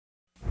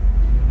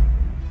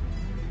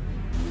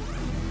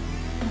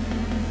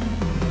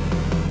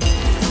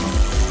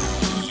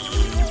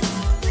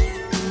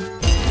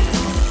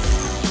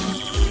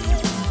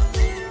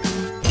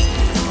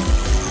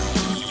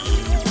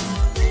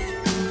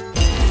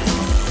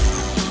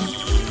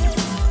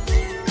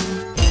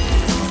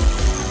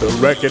the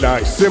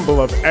recognized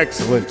symbol of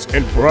excellence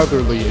in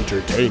brotherly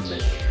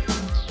entertainment.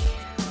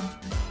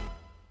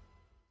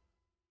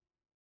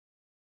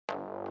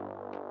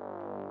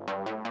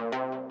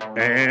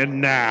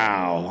 And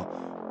now,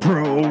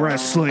 Pro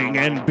Wrestling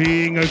and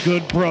Being a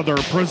Good Brother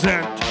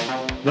present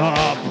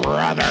the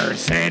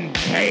Brothers in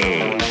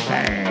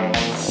Kayfabe.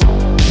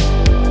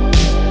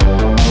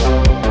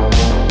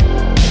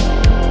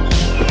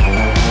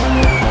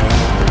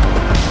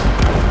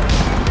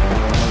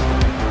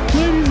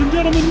 Ladies and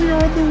gentlemen, we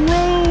are on the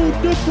road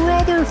to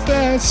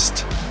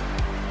Brotherfest.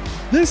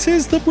 This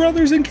is the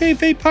Brothers in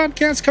Kayfabe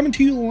podcast coming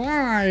to you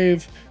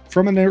live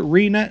from an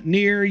arena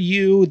near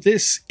you.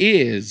 This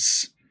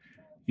is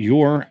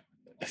your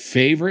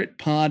favorite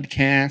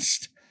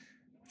podcast.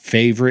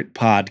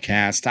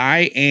 I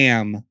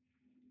am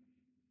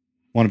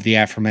one of the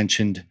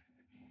aforementioned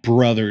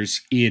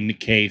Brothers in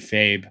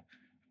Kayfabe.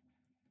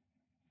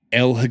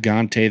 El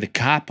Gigante, the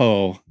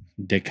Capo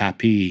de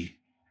Capi,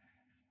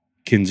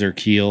 Kinzer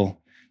Keel.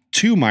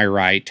 To my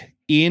right,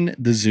 in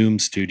the Zoom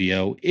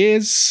studio,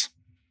 is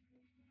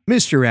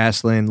Mr.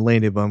 Aslan,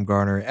 Landon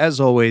Bumgarner. As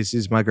always,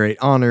 is my great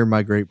honor,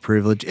 my great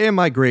privilege, and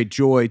my great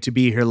joy to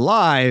be here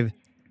live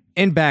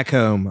and back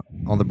home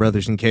on the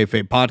Brothers in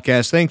Kayfabe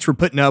podcast. Thanks for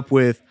putting up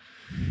with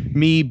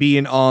me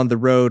being on the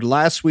road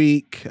last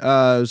week. It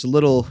was a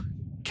little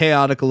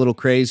chaotic, a little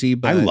crazy,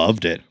 but I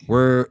loved it.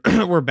 We're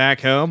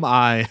back home.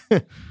 I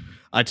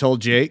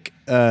told Jake,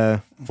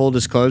 full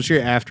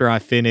disclosure, after I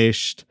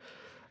finished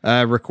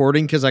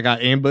recording, because I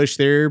got ambushed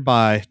there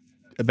by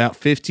about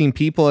 15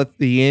 people at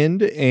the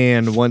end,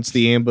 and once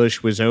the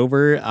ambush was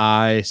over,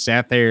 I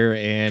sat there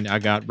and I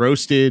got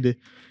roasted.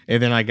 And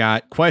then I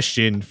got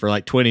questioned for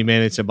like 20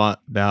 minutes about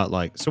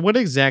like, so what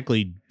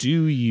exactly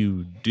do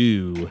you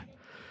do?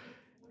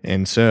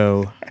 And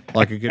so,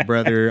 like a good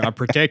brother, I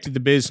protected the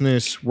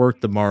business,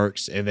 worked the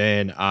marks, and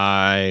then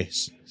I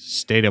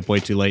stayed up way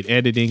too late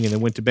editing and then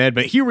went to bed.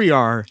 But here we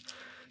are,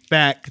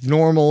 back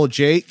normal.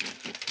 Jake,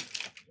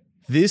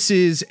 this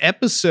is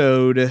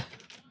episode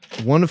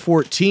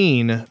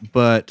 114,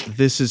 but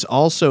this is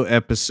also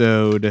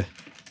episode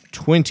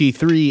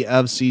 23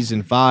 of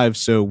season 5.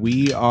 So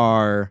we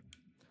are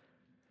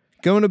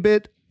going a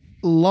bit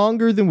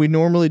longer than we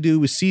normally do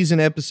with season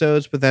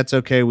episodes, but that's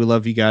okay. We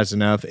love you guys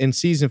enough. And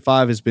season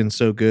 5 has been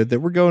so good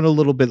that we're going a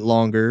little bit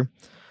longer.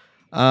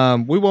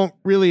 We won't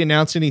really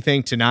announce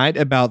anything tonight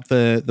about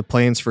the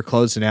plans for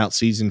closing out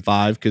season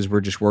 5 because we're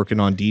just working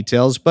on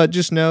details, but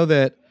just know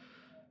that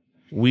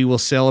we will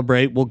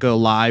celebrate. We'll go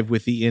live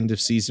with the end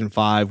of season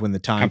 5 when the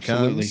time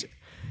comes.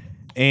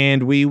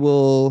 And we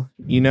will,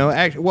 let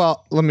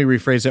me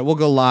rephrase that. We'll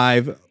go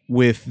live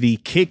with the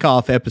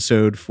kickoff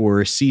episode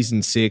for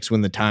season 6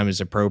 when the time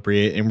is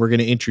appropriate. And we're going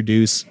to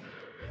introduce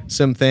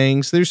some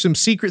things. There's some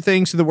secret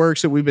things in the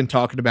works that we've been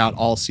talking about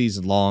all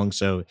season long.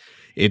 So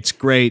it's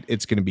great.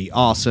 It's going to be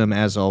awesome.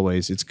 As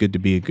always, it's good to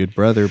be a good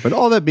brother. But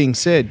all that being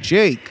said,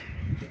 Jake,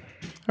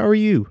 how are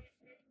you?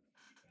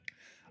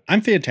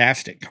 I'm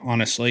fantastic,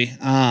 honestly.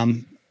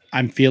 I'm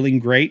feeling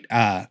great.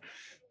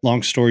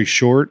 Long story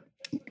short,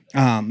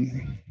 my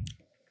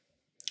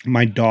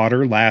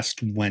daughter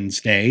last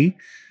Wednesday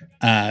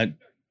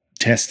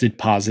tested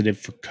positive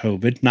for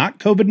COVID, not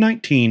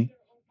COVID-19,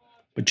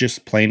 but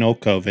just plain old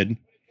COVID.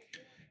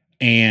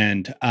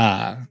 And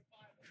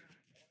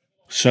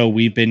so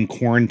we've been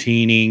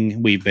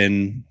quarantining. We've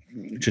been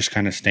just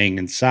kind of staying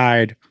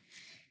inside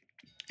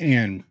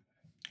and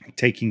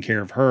taking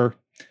care of her.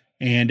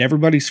 And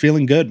everybody's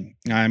feeling good.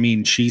 I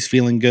mean, she's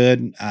feeling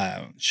good.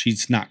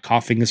 She's not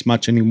coughing as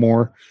much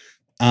anymore.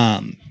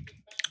 But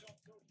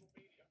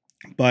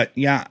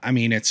yeah, I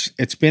mean,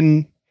 it's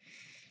been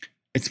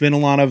a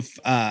lot of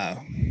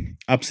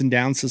ups and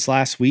downs this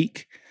last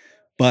week.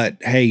 But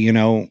hey,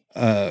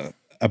 a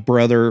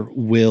brother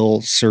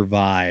will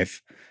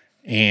survive,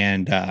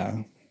 and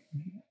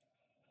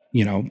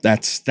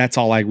that's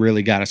all I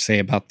really got to say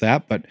about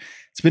that. But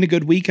it's been a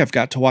good week. I've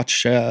got to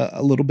watch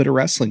a little bit of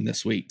wrestling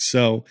this week.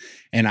 So,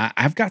 and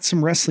I've got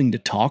some wrestling to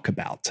talk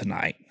about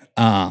tonight.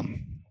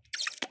 I'm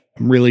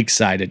really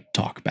excited to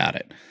talk about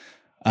it.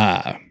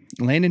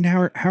 Landon,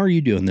 how are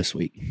you doing this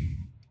week?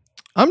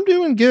 I'm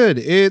doing good.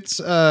 It's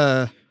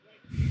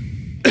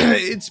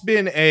it's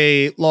been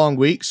a long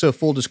week. So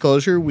full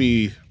disclosure,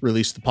 we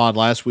released the pod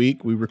last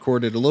week. We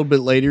recorded a little bit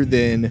later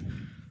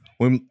than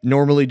we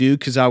normally do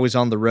because I was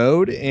on the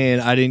road and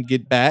I didn't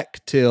get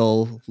back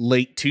till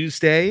late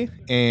Tuesday,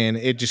 and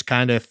it just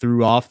kind of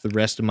threw off the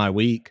rest of my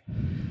week.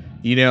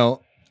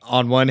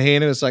 On one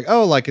hand, it was like,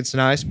 oh, like it's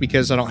nice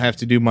because I don't have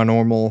to do my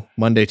normal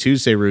Monday,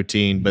 Tuesday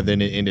routine, but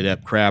then it ended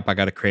up crap. I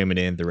got to cram it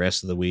in the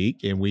rest of the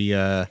week. And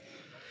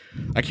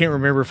I can't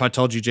remember if I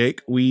told you,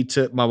 Jake,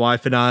 my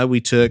wife and I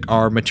took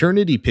our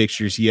maternity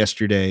pictures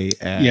yesterday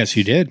at Yes,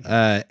 you did.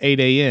 8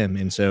 a.m.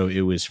 And so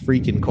it was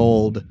freaking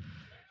cold.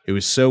 It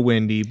was so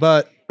windy,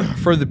 but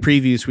for the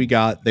previews we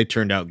got, they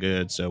turned out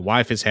good. So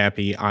wife is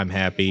happy. I'm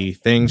happy.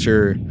 Things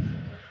are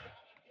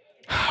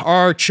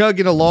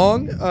chugging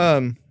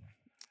along.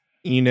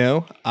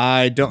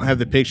 I don't have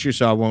the picture,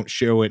 so I won't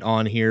show it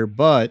on here,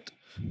 but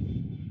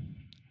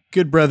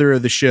good brother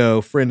of the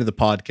show, friend of the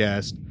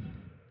podcast,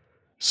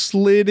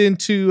 slid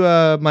into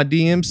my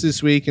DMs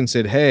this week and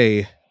said,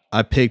 "Hey,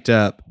 I picked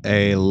up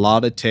a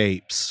lot of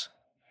tapes."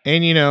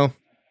 And, you know,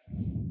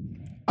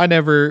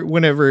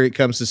 whenever it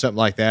comes to something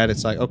like that,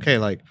 it's like, okay,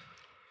 like,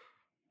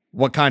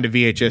 what kind of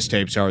VHS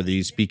tapes are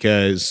these?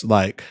 Because,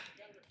 like,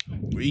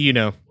 you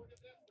know,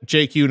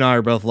 Jake, you and I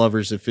are both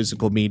lovers of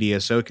physical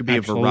media, so it could be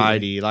Absolutely. a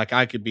variety. Like,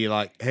 I could be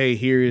like, hey,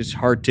 here's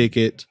Hard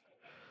Ticket,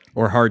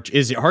 or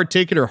is it Hard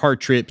Ticket or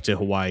Hard Trip to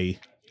Hawaii?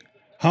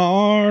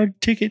 Hard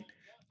ticket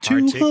to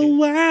Hard Ticket.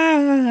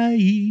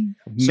 Hawaii.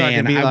 So I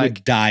Man, could be I like,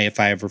 would die if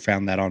I ever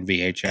found that on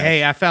VHS.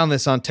 hey, I found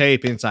this on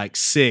tape, and it's like,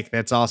 sick,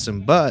 that's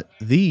awesome. But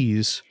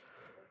these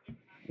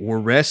were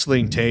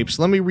wrestling tapes.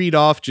 Let me read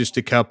off just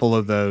a couple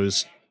of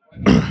those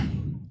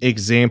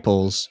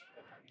examples.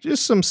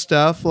 Just some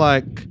stuff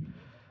like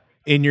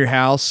In Your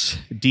House,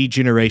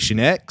 D-Generation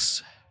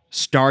X,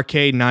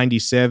 Starcade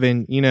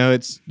 97. You know,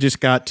 it's just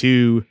got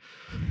two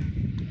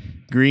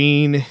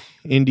green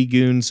indie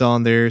goons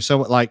on there. So,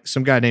 like,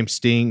 some guy named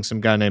Sting, some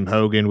guy named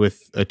Hogan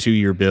with a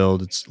 2-year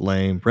build. It's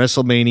lame.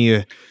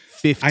 WrestleMania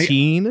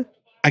 15.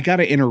 I got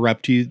to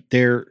interrupt you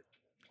there.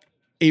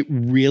 It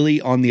really,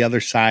 on the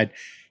other side,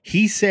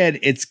 he said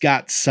it's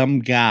got some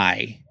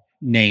guy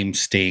named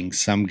Sting,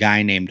 some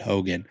guy named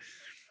Hogan,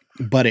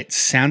 but it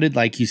sounded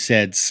like you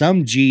said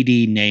some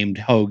GD named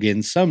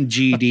Hogan, some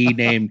GD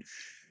named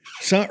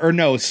some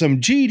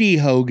GD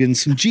Hogan,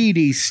 some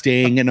GD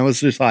Sting. And I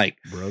was just like,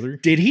 Brother,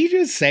 did he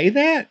just say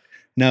that?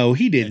 No,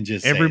 he didn't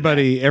just say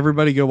that.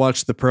 Everybody go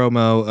watch the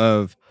promo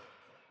of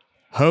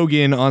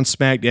Hogan on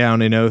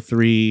SmackDown in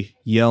 03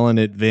 yelling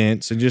at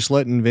Vince and just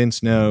letting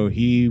Vince know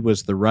he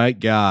was the right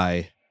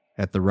guy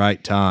at the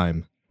right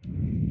time.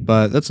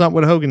 But that's not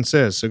what Hogan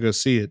says, so go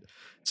see it.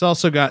 It's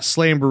also got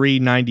Slamboree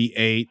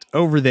 98,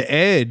 Over the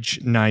Edge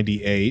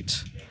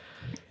 98,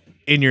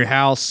 In Your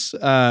House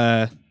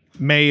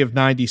May of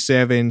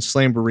 97,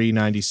 Slamboree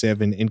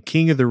 97, and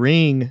King of the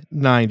Ring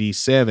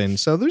 97.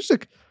 So there's a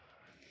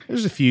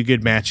few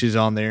good matches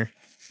on there,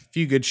 a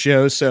few good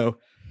shows. So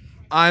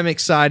I'm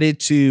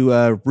excited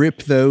to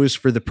rip those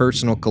for the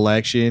personal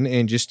collection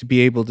and just to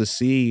be able to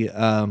see,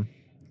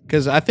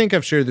 because I think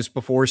I've shared this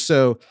before.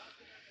 So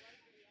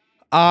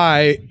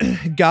I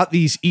got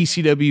these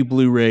ECW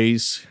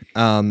Blu-rays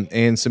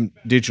and some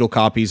digital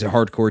copies of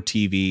Hardcore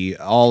TV,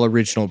 all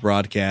original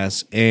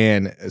broadcasts.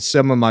 And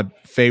some of my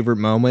favorite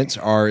moments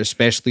are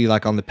especially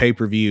like on the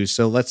pay-per-view.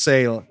 So let's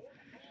say,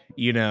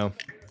 you know,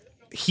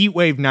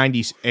 Heatwave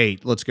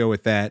 98, let's go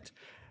with that.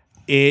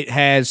 It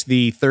has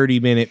the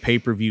 30-minute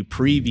pay-per-view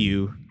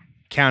preview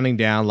counting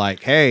down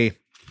like, hey,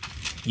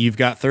 you've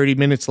got 30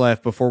 minutes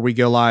left before we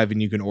go live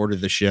and you can order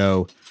the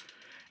show.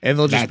 And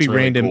they'll just be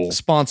really random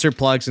sponsor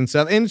plugs and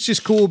stuff. And it's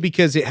just cool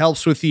because it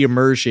helps with the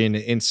immersion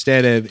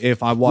instead of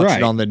if I watch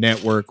it on the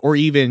network or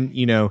even,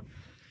 you know,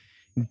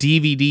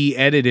 DVD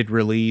edited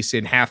release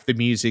and half the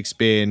music's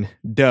been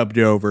dubbed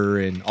over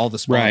and all the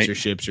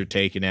sponsorships are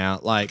taken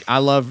out. Like, I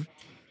love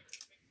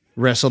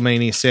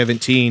WrestleMania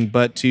 17,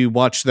 but to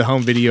watch the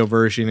home video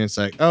version, it's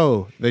like,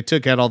 oh, they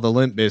took out all the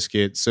Limp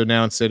Bizkit, so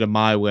now instead of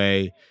My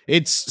Way,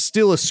 it's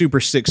still a super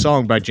sick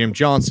song by Jim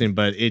Johnson,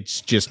 but it's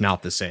just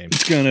not the same.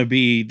 It's gonna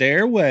be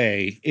their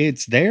way.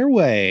 It's their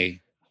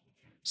way.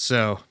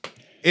 So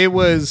it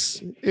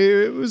was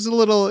a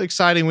little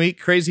exciting week,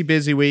 crazy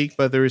busy week,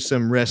 but there was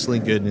some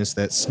wrestling goodness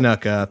that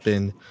snuck up,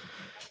 and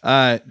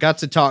got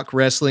to talk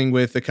wrestling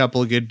with a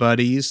couple of good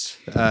buddies,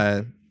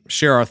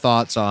 share our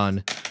thoughts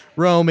on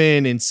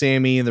Roman and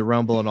Sammy and the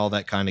Rumble and all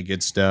that kind of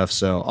good stuff.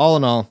 So all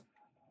in all,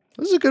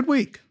 it was a good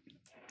week.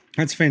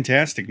 That's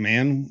fantastic,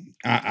 man.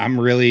 I'm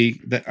really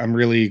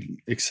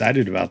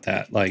excited about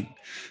that. Like,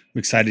 I'm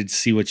excited to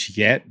see what you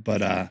get,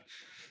 but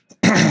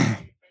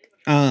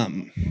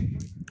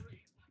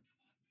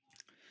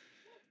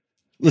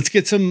let's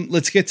get some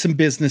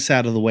business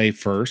out of the way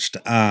first.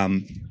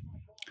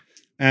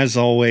 As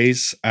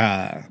always,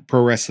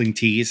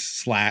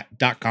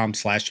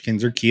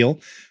 ProWrestlingTees.com/Kinzer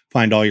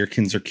Find all your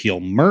Kinzer Keel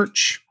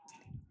merch.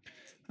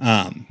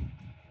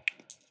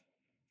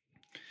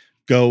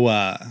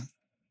 Go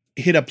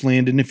hit up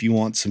Landon if you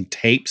want some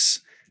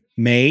tapes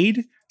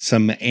made,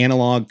 some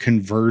analog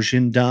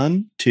conversion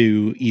done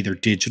to either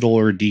digital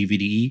or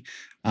DVD,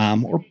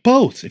 or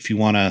both if you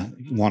want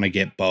to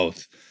get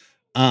both.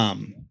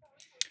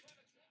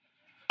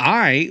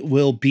 I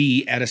will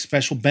be at a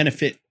special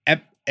benefit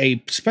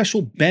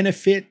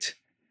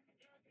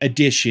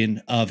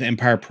edition of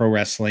Empire Pro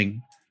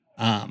Wrestling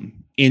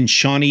in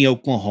Shawnee,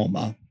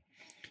 Oklahoma,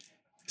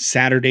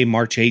 Saturday,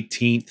 March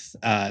 18th.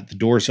 The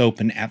doors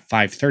open at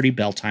 5:30,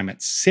 bell time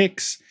at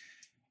 6.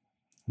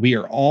 We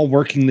are all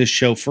working this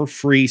show for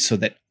free so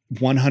that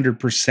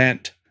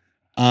 100%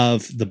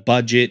 of the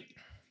budget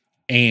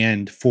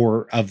and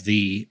of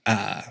the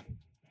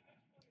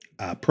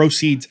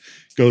proceeds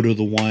go to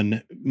the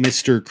one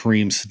Mr.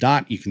 Kareem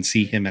Sadat. You can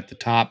see him at the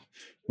top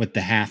with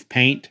the half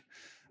paint.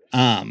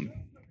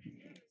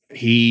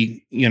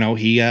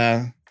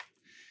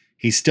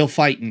 He's still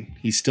fighting.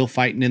 He's still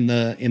fighting in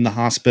the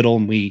hospital,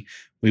 and we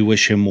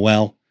wish him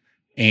well.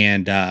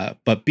 And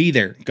but be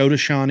there. Go to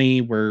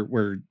Shawnee. We're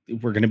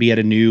going to be at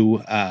a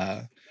new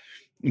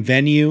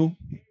venue,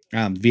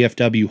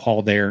 VFW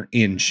Hall there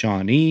in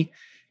Shawnee,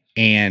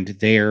 and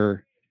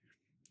they're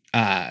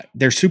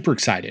super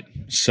excited.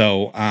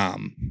 So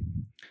I'm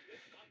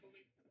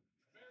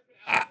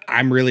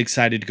really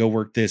excited to go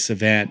work this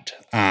event.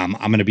 I'm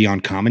going to be on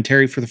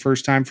commentary for the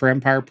first time for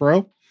Empire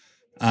Pro,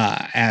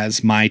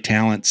 as my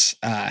talents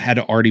had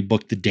already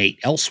booked the date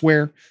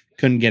elsewhere,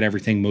 couldn't get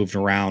everything moved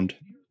around.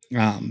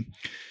 And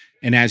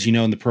as you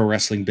know, in the pro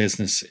wrestling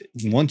business,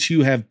 once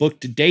you have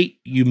booked a date,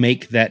 you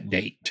make that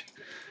date.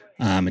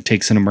 It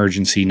takes an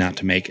emergency not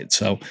to make it.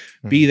 So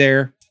be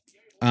there.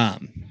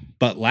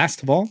 But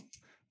last of all,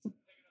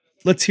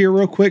 let's hear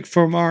real quick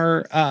from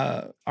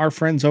our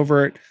friends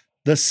over at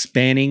the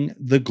Spanning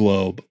the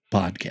Globe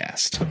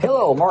podcast.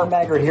 Hello, Mark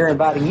Maggard here,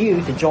 inviting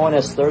you to join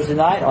us Thursday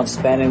night on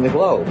Spanning the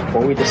Globe,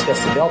 where we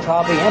discuss the belt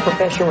hobby and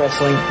professional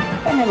wrestling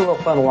and have a little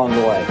fun along the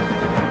way.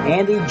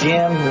 Andy,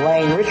 Jim,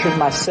 Lane, Richard, and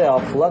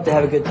myself love to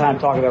have a good time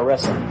talking about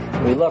wrestling,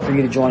 and we'd love for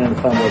you to join in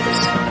the fun with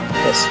us.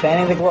 That's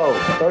Spanning the Globe,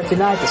 Thursday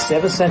night at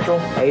 7 Central,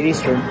 8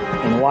 Eastern,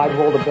 in the Wide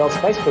World of Belts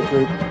Facebook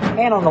group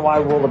and on the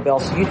Wide World of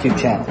Belts YouTube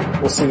channel.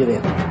 We'll see you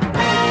then.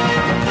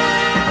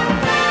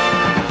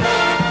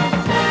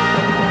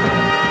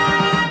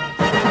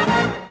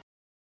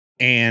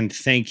 And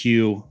thank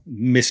you,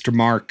 Mr.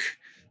 Mark,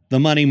 the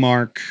Money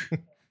Mark,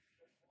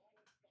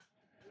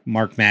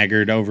 Mark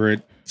Maggard over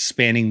at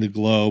Spanning the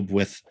Globe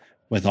with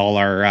all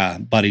our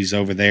buddies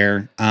over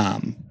there.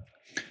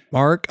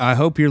 Mark, I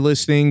hope you're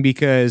listening,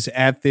 because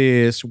at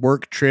this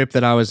work trip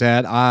that I was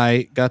at,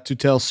 I got to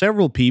tell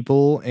several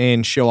people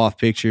and show off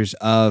pictures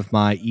of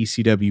my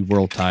ECW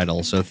world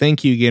title. So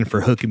thank you again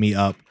for hooking me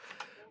up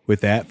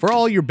with that, for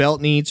all your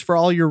belt needs, for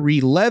all your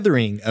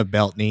re-leathering of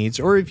belt needs,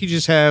 or if you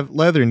just have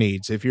leather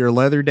needs. If you're a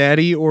leather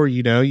daddy, or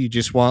you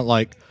just want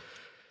like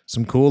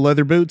some cool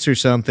leather boots or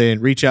something,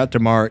 reach out to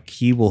Mark.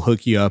 He will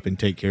hook you up and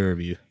take care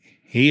of you.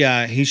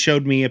 He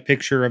showed me a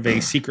picture of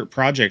a secret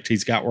project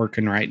he's got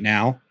working right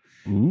now.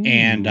 Ooh.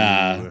 And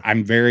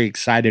I'm very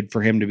excited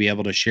for him to be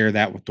able to share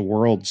that with the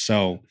world.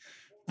 So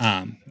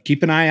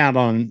keep an eye out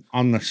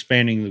on the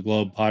Spanning the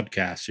Globe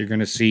podcast. You're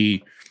going to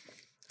see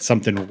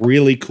something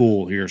really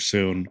cool here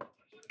soon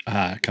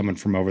coming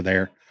from over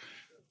there.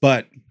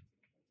 But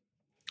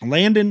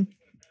Landon,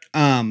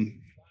 I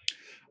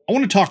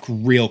want to talk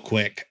real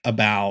quick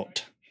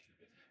about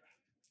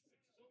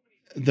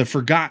the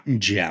forgotten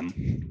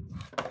gem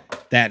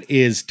that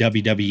is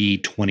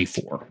WWE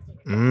 24.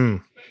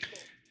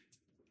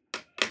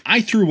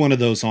 I threw one of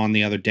those on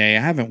the other day. I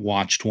haven't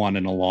watched one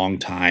in a long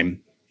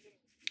time.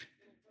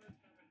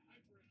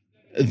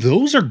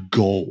 Those are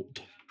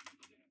gold.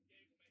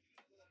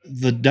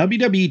 The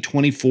WWE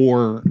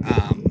 24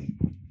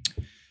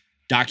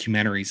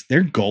 documentaries,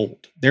 they're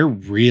gold. They're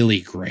really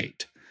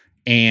great.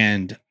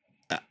 And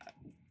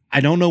I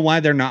don't know why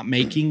they're not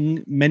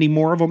making many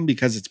more of them,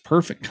 because it's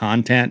perfect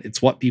content.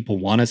 It's what people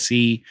want to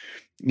see,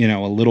 a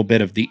little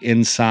bit of the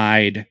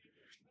inside,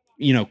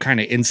 kind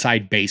of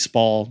inside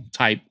baseball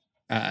type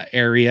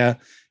area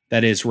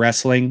that is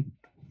wrestling.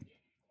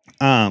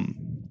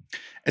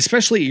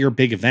 Especially at your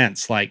big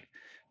events, like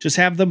just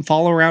have them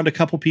follow around a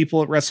couple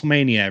people at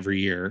WrestleMania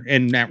every year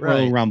and at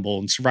Royal Rumble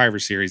and Survivor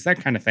Series, that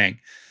kind of thing.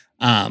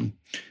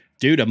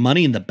 Dude, a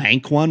Money in the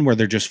Bank one where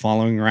they're just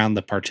following around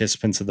the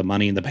participants of the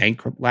Money in the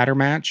Bank ladder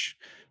match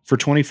for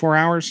 24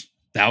 hours.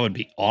 That would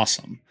be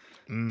awesome.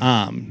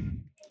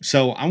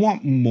 So I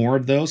want more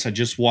of those. I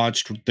just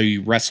watched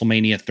the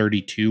WrestleMania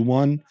 32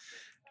 one,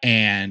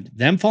 and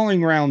them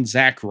following around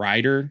Zack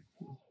Ryder,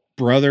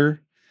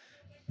 brother.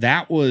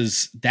 That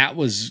was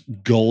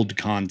gold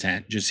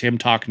content. Just him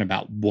talking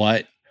about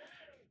what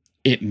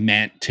it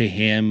meant to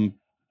him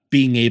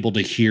being able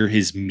to hear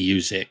his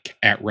music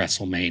at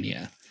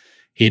WrestleMania.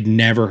 He had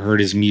never heard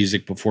his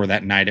music before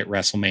that night at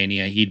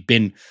WrestleMania. He'd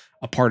been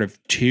a part of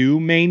 2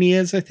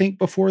 Manias, I think,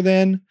 before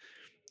then,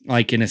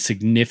 like in a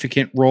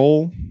significant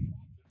role.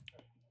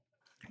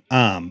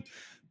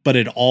 But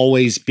it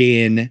always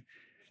been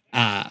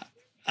a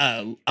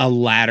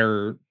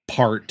latter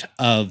part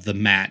of the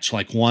match.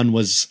 Like one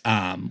was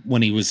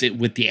when he was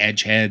with the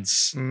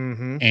Edgeheads,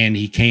 and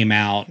he came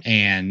out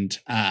and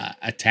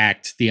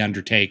attacked the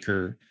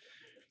Undertaker.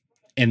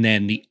 And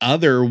then the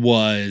other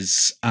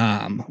was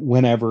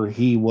whenever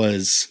he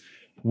was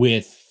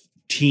with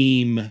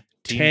Team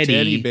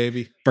Teddy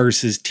baby,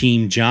 versus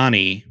Team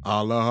Johnny.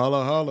 Holla,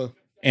 holla, holla.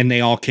 And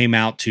they all came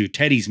out to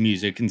Teddy's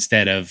music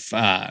instead of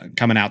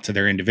coming out to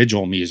their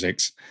individual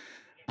musics.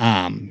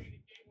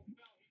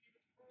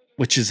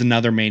 Which is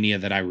another Mania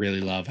that I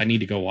really love. I need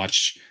to go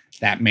watch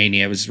that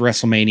Mania. It was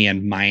WrestleMania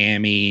in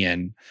Miami,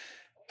 and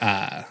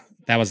that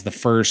was the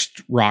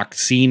first Rock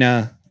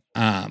Cena.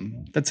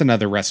 That's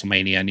another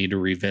WrestleMania I need to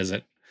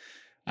revisit.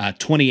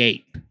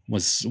 28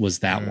 was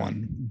that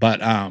one.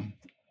 But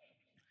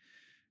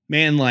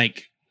man,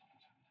 like,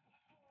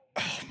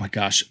 oh my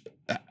gosh.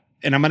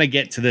 And I'm going to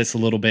get to this a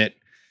little bit.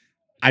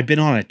 I've been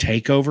on a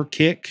takeover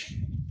kick.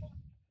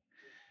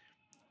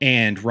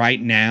 And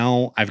right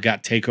now I've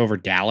got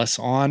TakeOver Dallas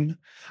on.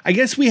 I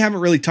guess we haven't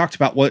really talked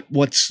about what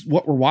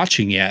we're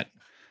watching yet.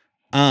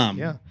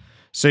 Yeah.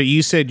 So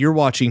you said you're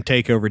watching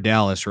TakeOver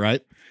Dallas,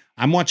 right?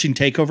 I'm watching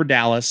TakeOver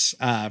Dallas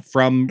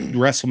from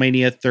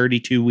WrestleMania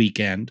 32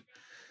 weekend.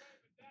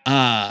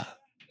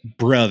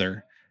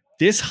 Brother,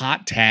 this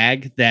hot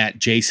tag that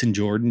Jason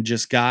Jordan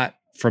just got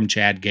from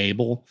Chad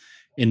Gable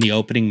in the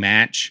opening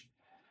match,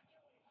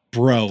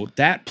 bro,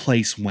 that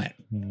place went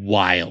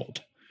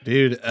wild.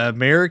 Dude,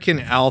 American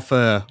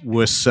Alpha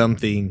was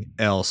something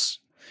else.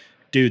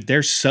 Dude, they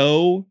are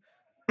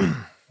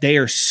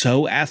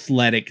so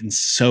athletic and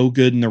so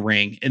good in the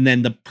ring. And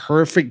then the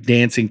perfect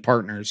dancing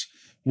partners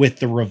with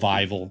the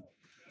Revival.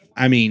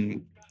 I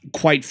mean,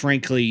 quite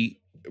frankly,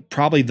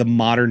 probably the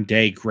modern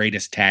day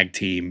greatest tag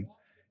team,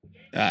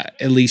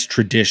 at least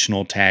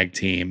traditional tag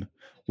team.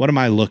 What am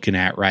I looking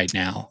at right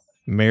now?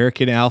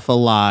 American Alpha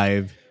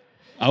Live.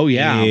 Oh,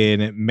 yeah.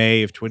 In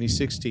May of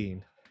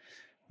 2016.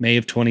 May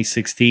of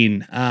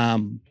 2016.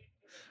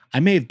 I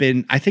may have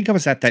been, I think I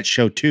was at that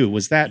show too.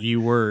 Was that? You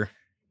were.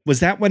 Was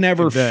that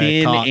whenever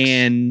Finn Cox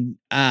and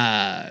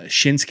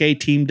Shinsuke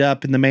teamed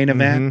up in the main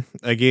event?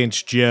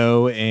 Against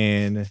Joe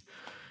and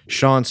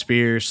Sean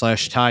Spears /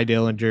 Ty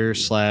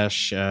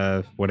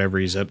Dillinger / whatever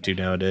he's up to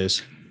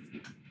nowadays.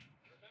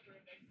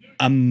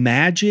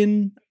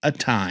 Imagine a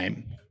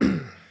time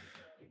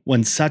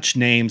when such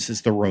names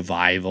as the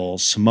Revival,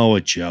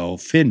 Samoa Joe,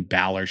 Finn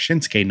Balor,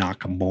 Shinsuke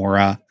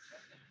Nakamura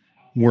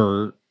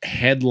were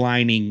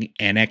headlining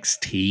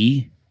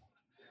NXT.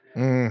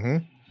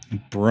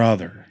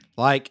 Brother.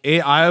 I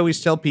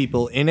always tell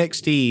people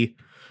NXT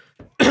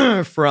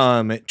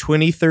from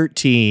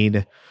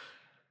 2013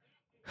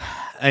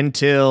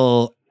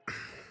 until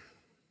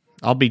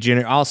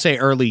I'll say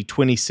early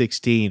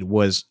 2016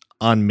 was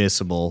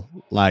unmissable.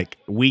 Like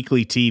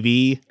weekly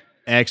TV,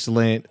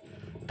 excellent,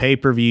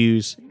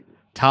 pay-per-views,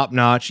 top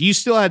notch. You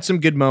still had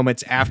some good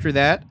moments after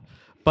that,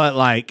 but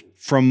like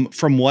from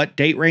what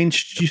date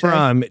range did you say?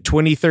 From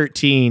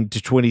 2013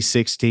 to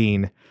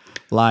 2016.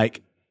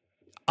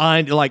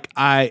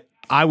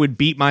 I would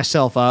beat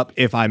myself up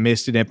if I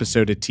missed an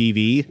episode of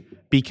TV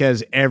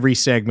because every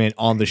segment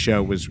on the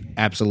show was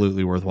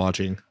absolutely worth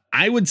watching.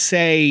 I would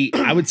say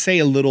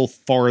a little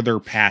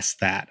farther past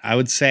that. I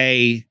would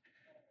say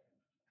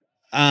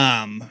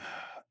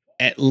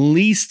at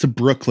least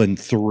Brooklyn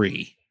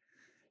 3,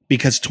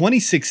 because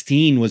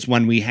 2016 was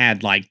when we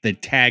had like the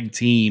tag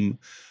team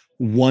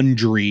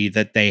wondery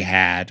that they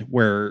had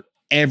where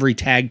every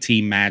tag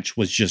team match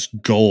was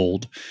just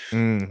gold.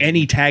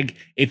 Any tag,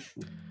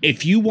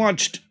 if you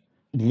watched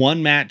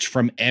one match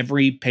from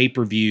every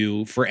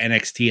pay-per-view for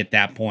NXT at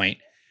that point,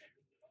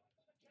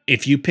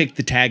 if you picked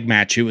the tag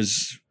match, it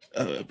was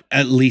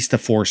at least a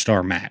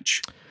 4-star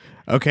match.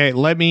 Okay,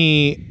 let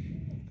me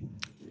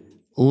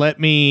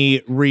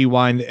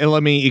rewind.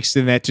 Let me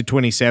extend that to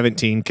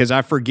 2017 because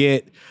I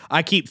forget.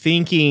 I keep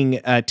thinking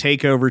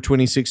TakeOver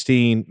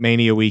 2016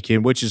 Mania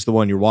Weekend, which is the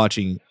one you're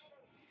watching,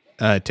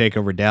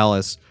 TakeOver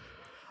Dallas.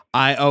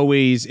 I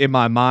always, in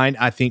my mind,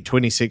 I think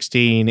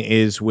 2016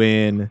 is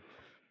when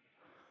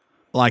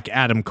like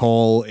Adam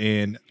Cole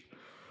and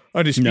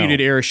Undisputed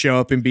Era show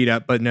up and beat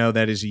up, but no,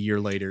 that is a year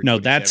later. No,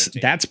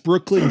 that's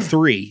Brooklyn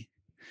 3.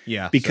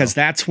 Yeah, because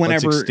that's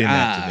whenever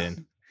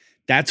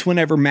that's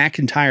whenever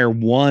McIntyre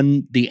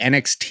won the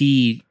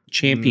NXT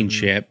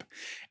championship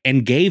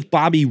and gave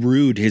Bobby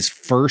Roode his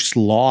first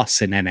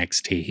loss in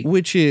NXT.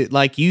 Which is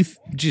like you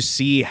just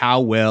see how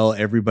well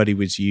everybody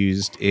was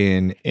used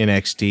in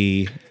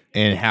NXT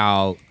and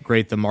how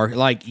great the market.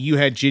 Like you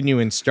had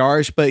genuine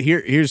stars, but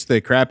here's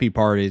the crappy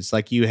part is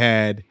like you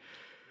had,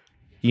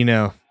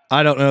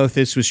 I don't know if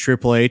this was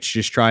Triple H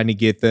just trying to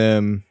get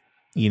them,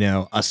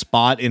 a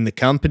spot in the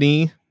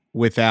company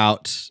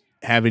without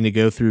having to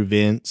go through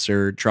Vince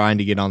or trying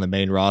to get on the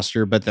main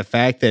roster. But the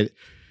fact that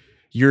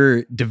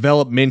your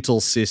developmental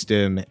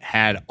system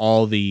had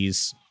all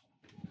these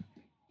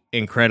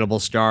incredible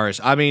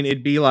stars. I mean,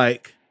 it'd be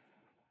like,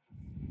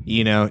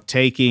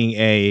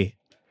 taking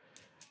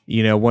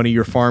one of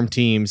your farm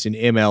teams in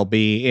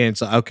MLB and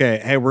it's like,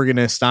 okay, hey, we're going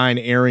to assign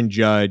Aaron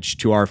Judge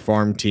to our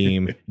farm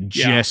team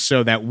just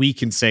so that we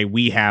can say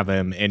we have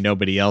him and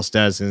nobody else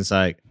does. And it's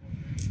like,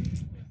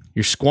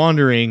 you're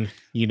squandering,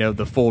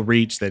 the full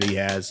reach that he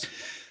has.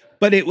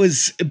 But it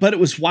was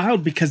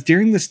wild because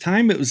during this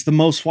time, it was the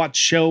most watched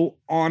show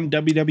on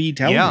WWE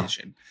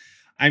television.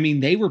 Yeah. I mean,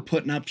 they were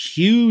putting up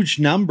huge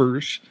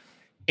numbers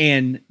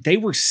and they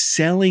were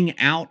selling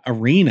out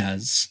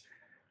arenas.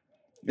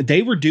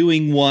 They were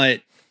doing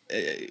what,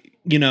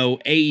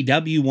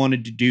 AEW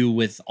wanted to do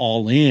with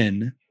All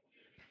In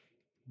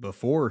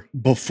before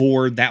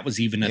that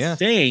was even a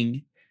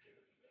thing.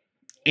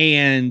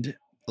 And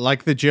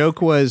like the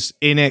joke was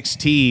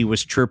NXT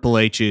was Triple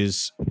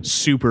H's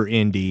super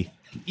indie.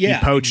 Yeah,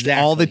 he poached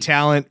all the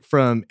talent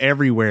from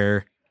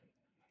everywhere.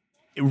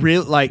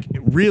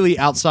 Really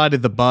outside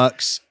of the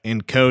Bucks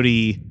and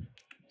Cody,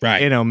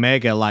 right? And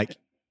Omega,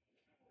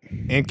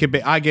 and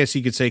I guess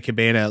you could say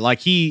Cabana, like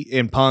he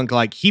in Punk,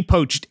 like he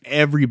poached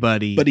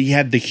everybody, but he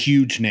had the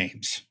huge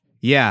names.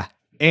 Yeah,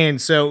 And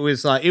so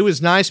it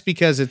was nice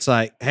because it's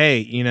like, hey,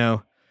 you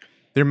know,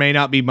 there may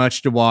not be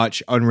much to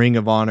watch on Ring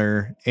of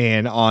Honor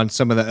and on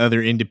some of the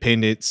other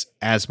independents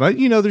as much.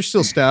 You know, there's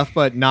still stuff,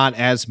 but not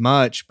as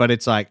much. But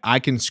it's like I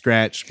can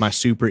scratch my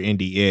super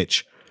indie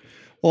itch.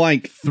 Well,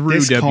 like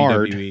through this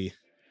WWE.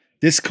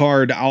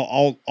 Card,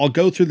 I'll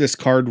go through this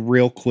card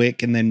real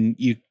quick, and then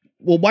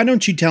why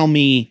don't you tell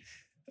me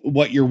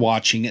what you're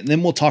watching, and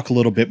then we'll talk a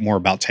little bit more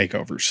about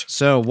takeovers.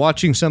 So,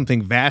 watching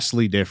something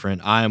vastly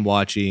different, I am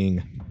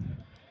watching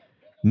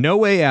No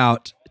Way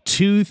Out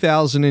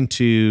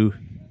 2002.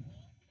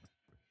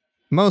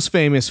 Most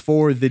famous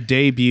for the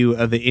debut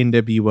of the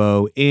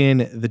NWO in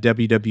the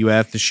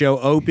WWF. The show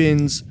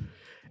opens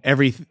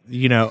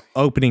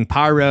opening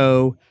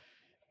pyro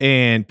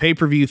and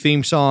pay-per-view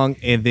theme song,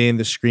 and then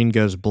the screen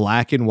goes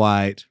black and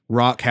white.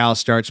 Rock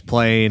House starts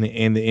playing,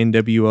 and the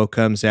NWO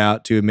comes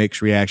out to a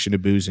mixed reaction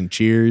of boos and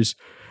cheers.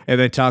 And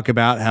they talk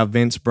about how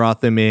Vince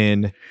brought them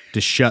in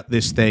to shut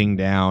this thing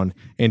down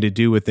and to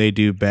do what they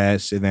do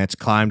best, and that's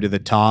climb to the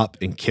top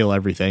and kill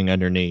everything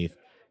underneath.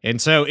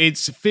 And so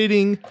it's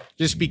fitting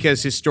just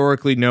because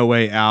historically No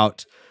Way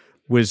Out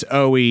was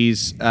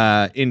always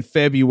in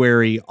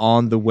February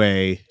on the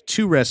way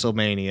to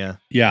WrestleMania.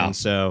 Yeah. And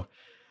so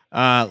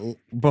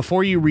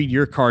before you read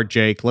your card,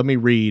 Jake, let me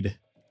read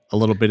a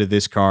little bit of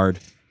this card.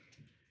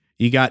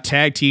 You got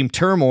tag team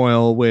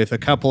turmoil with a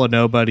couple of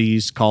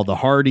nobodies called the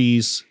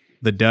Hardys,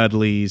 the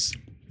Dudleys,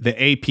 the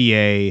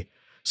APA,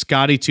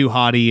 Scotty 2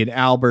 Hotty and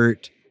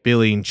Albert,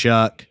 Billy and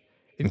Chuck,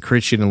 and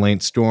Christian and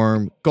Lance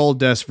Storm.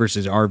 Goldust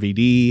versus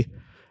RVD.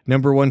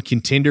 Number 1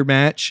 contender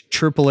match,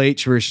 Triple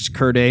H versus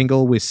Kurt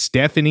Angle with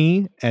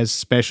Stephanie as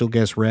special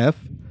guest ref.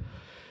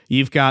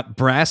 You've got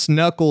Brass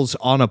Knuckles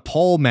on a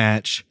pole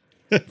match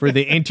for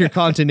the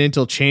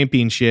Intercontinental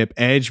Championship,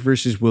 Edge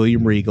versus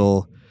William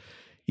Regal.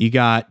 You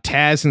got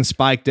Taz and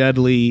Spike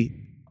Dudley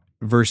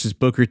versus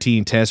Booker T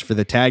and Test for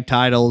the tag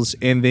titles.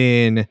 And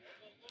then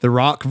The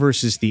Rock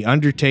versus The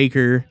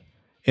Undertaker.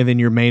 And then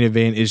your main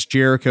event is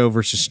Jericho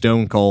versus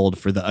Stone Cold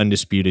for the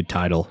undisputed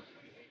title.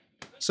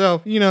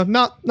 So, you know,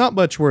 not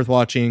much worth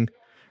watching.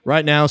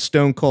 Right now,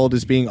 Stone Cold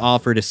is being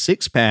offered a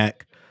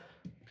 6-pack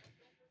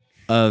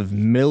of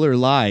Miller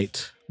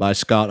Lite by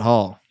Scott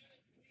Hall.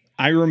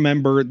 I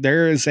remember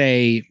there's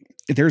a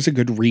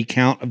good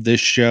recount of this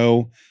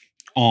show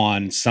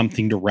on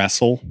Something to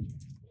Wrestle,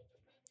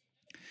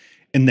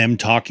 and them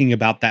talking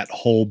about that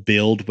whole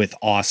build with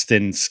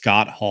Austin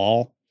Scott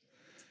Hall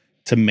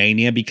to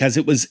Mania, because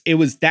it was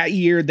that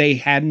year they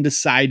hadn't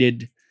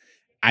decided.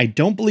 I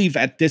don't believe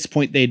at this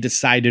point they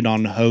decided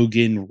on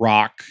Hogan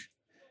Rock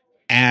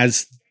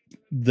as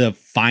the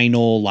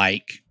final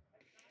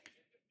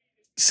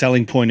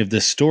selling point of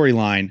this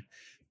storyline,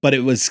 but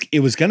it was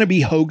going to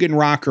be Hogan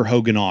Rock or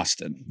Hogan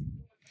Austin.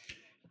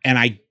 And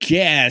I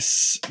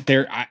guess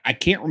I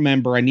can't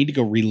remember. I need to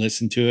go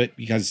re-listen to it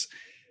because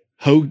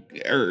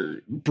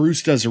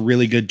Bruce does a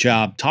really good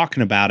job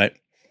talking about it.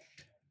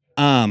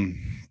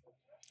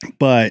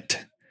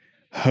 But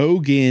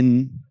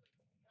Hogan,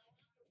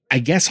 I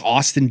guess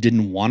Austin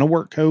didn't want to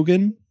work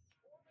Hogan.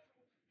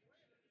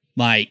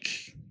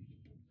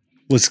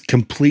 Was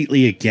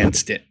completely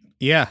against it.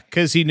 Yeah,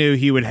 because he knew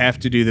he would have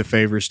to do the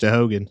favors to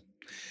Hogan.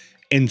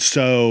 And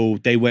so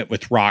they went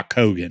with Rock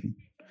Hogan,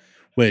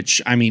 which,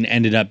 I mean,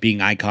 ended up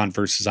being icon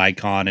versus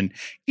icon. And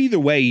either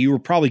way, you were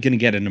probably going to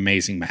get an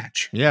amazing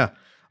match. Yeah.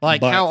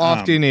 How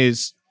often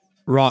is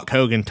Rock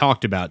Hogan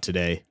talked about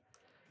today?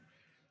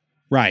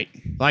 Right.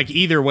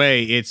 Either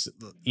way, it's,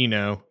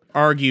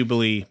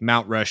 arguably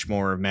Mount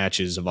Rushmore of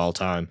matches of all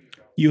time.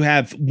 You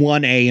have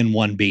 1A and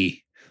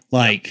 1B.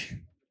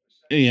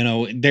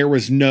 There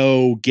was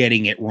no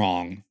getting it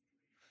wrong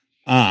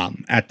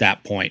at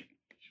that point.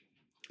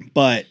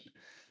 But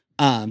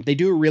they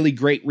do a really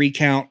great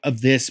recount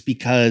of this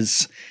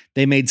because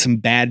they made some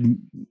bad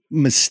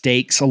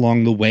mistakes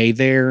along the way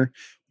there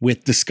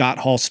with the Scott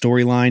Hall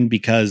storyline,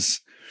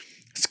 because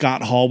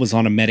Scott Hall was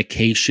on a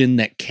medication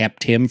that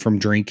kept him from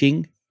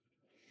drinking.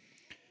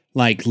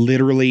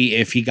 Literally,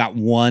 if he got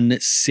one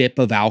sip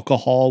of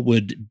alcohol,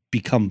 would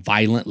become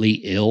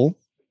violently ill.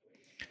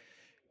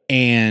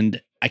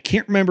 And I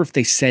can't remember if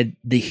they said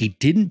that he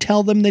didn't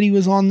tell them that he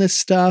was on this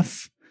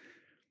stuff,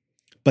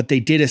 but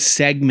they did a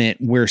segment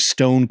where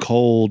Stone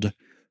Cold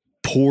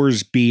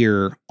pours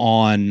beer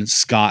on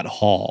Scott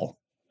Hall,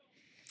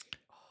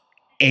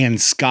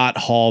 and Scott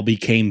Hall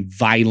became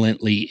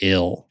violently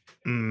ill.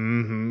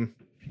 Mm-hmm.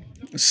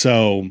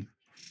 So,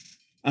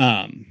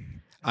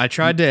 I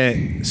tried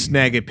to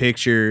snag a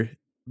picture,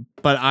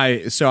 but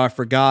I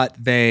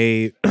forgot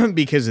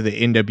because of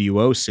the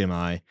NWO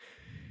semi,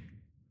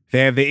 they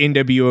have the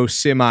NWO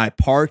semi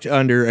parked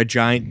under a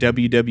giant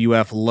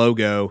WWF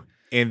logo,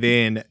 and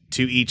then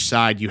to each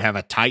side you have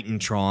a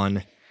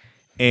Titantron,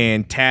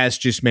 and Taz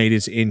just made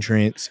his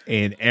entrance,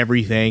 and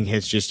everything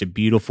has just a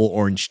beautiful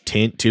orange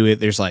tint to it.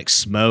 There's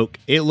smoke.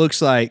 It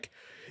looks like,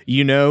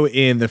 in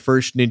the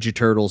first Ninja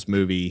Turtles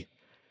movie,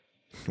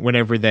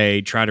 whenever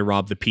they try to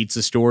rob the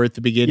pizza store at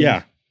the beginning.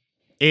 Yeah.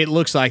 It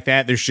looks like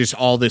that. There's just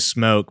all this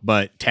smoke,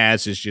 but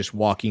Taz is just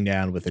walking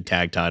down with a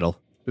tag title.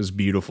 It was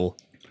beautiful.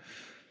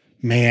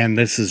 Man,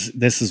 this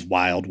is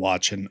wild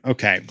watching.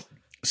 Okay.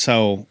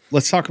 So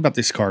let's talk about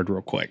this card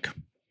real quick.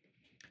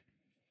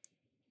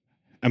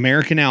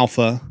 American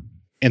Alpha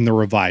and the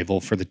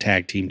Revival for the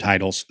tag team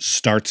titles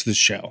starts the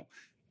show.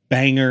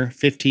 Banger,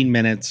 15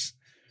 minutes,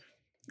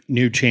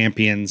 new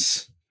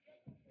champions.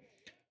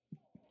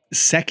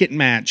 Second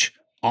match,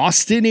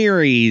 Austin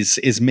Aries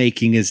is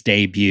making his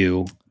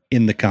debut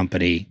in the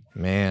company.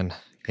 Man,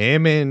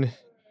 him and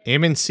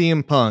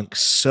CM Punk,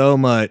 so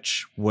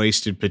much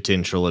wasted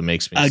potential. It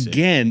makes me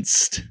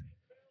against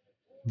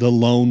the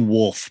lone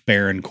wolf,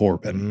 Baron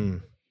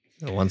Corbin.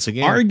 Once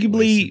again,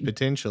 arguably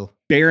potential.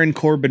 Baron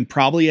Corbin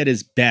probably at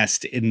his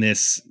best in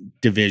this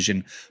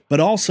division, but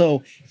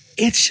also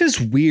it's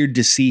just weird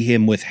to see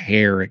him with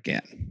hair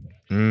again.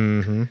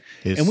 Mm-hmm.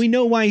 And we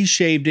know why he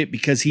shaved it,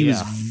 because he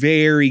was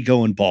very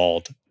going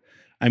bald.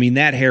 I mean,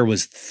 that hair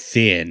was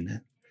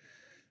thin,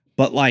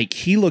 but like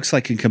he looks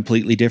like a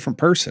completely different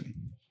person.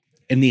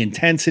 And the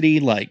intensity,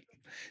 like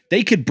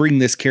they could bring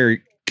this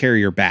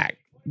carrier back,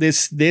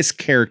 this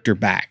character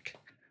back.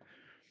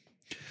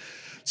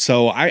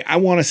 So I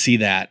want to see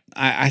that.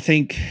 I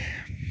think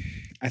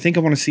I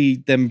want to see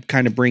them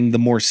kind of bring the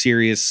more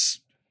serious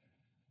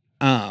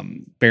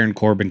Baron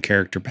Corbin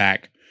character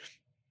back.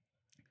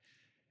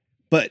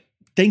 But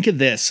think of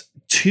this.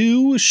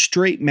 2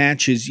 straight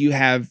matches, you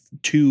have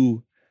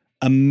 2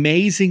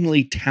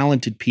 amazingly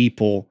talented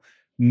people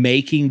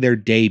making their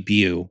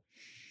debut.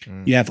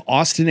 You have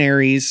Austin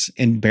Aries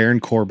and Baron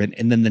Corbin,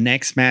 and then the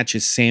next match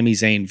is Sami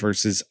Zayn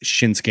versus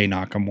Shinsuke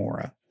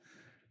Nakamura.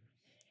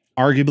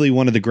 Arguably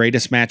one of the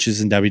greatest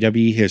matches in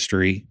WWE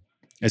history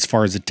as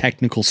far as a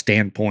technical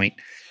standpoint.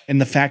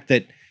 And the fact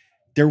that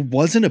there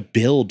wasn't a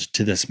build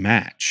to this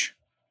match.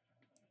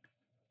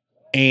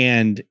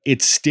 And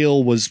it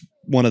still was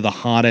one of the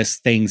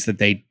hottest things that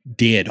they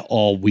did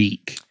all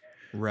week.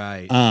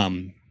 Right.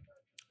 And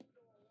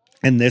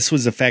this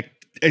was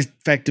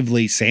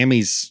effectively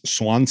Sammy's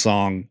swan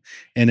song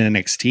in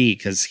NXT,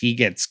 because he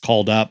gets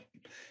called up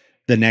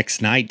the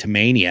next night to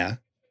Mania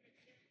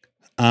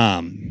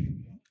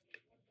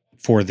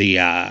for the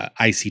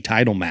IC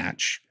title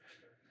match.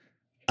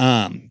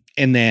 And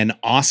then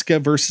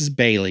Asuka versus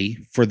Bayley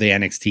for the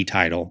NXT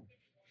title,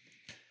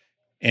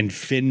 and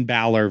Finn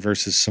Balor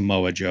versus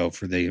Samoa Joe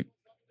for the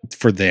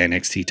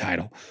NXT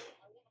title.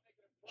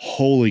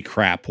 Holy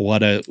crap,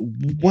 what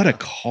a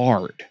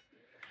card.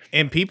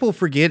 And people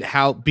forget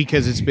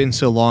because it's been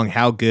so long,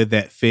 how good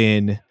that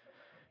Finn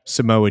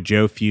Samoa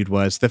Joe feud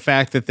was. The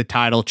fact that the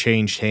title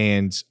changed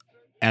hands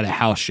at a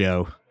house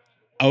show.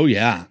 Oh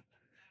yeah.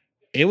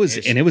 It was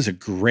a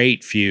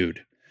great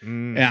feud.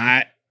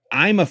 And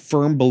I'm a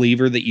firm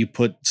believer that you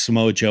put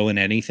Samoa Joe in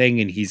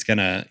anything and he's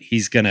gonna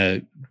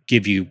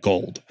give you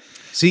gold.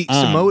 See,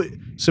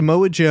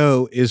 Samoa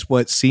Joe is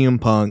what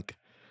CM Punk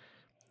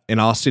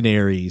and Austin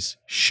Aries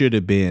should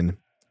have been.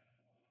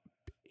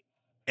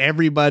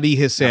 Everybody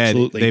has said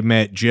they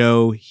met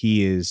Joe.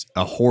 He is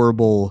a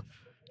horrible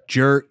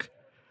jerk.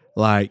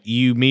 Like,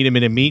 you meet him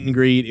in a meet and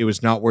greet, it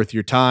was not worth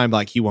your time.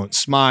 Like, he won't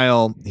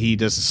smile. He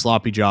does a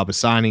sloppy job of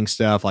signing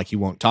stuff. Like, he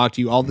won't talk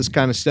to you, all this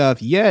kind of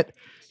stuff. Yet,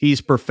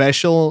 he's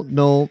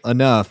professional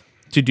enough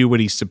to do what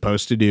he's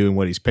supposed to do and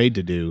what he's paid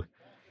to do.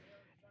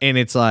 And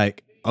it's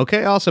like,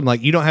 okay, awesome.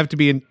 Like, you don't have to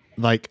be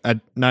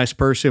a nice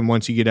person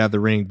once you get out of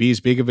the ring. Be as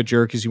big of a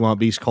jerk as you want.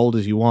 Be as cold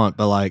as you want.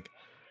 But like,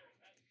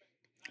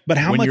 but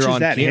how much is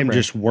that camera, him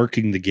just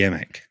working the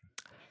gimmick?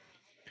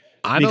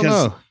 I don't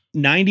know.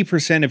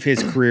 90% of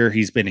his career,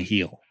 he's been a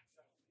heel.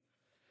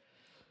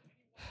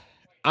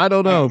 I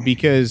don't know,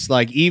 because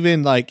like,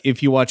 even like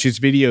if you watch his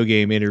video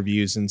game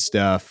interviews and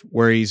stuff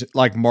where he's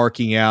like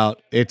marking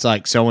out, it's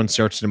like someone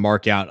starts to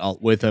mark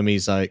out with him.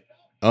 He's like,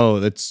 oh,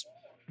 that's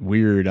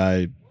weird.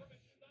 I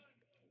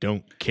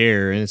don't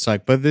care. And it's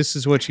like, but this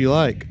is what you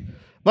like.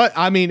 But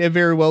I mean, it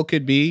very well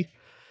could be.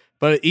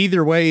 But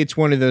either way, it's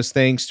one of those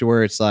things to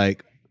where it's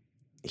like,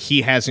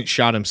 he hasn't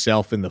shot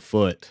himself in the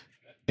foot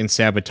and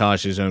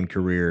sabotaged his own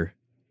career.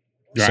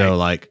 Right. So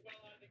like,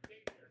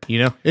 you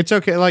know, it's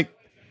okay. Like,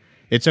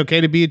 it's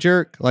okay to be a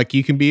jerk. Like,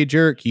 you can be a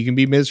jerk. You can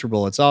be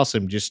miserable. It's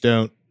awesome. Just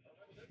don't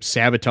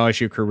sabotage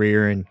your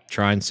career and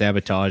try and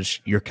sabotage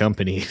your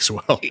company as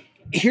well.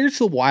 Here's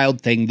the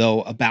wild thing,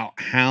 though, about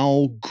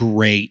how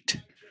great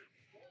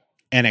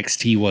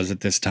NXT was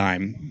at this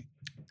time.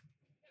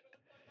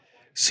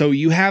 So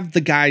you have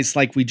the guys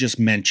like we just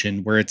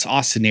mentioned, where it's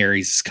Austin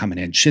Aries coming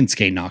in,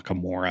 Shinsuke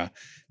Nakamura,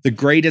 the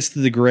greatest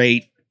of the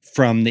great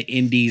from the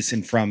indies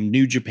and from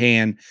New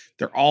Japan.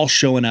 They're all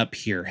showing up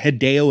here.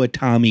 Hideo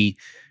Itami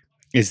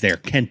is there.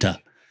 Kenta.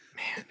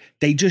 Man,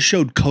 they just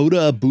showed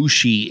Kota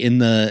Ibushi in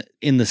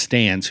the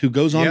stands, who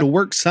goes on to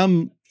work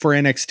some for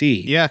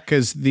NXT. Yeah,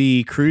 because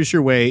the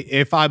Cruiserweight,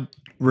 if I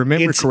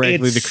remember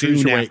correctly, the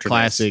Cruiserweight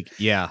Classic. This.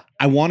 Yeah.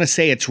 I want to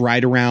say it's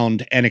right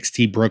around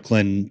NXT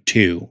Brooklyn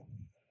 2.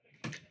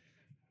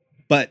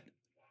 But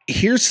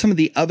here's some of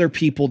the other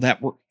people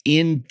that were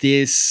in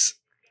this,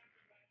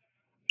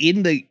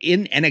 in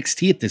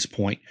NXT at this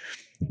point.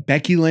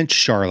 Becky Lynch,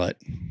 Charlotte,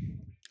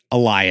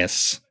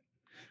 Elias,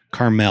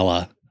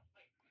 Carmella,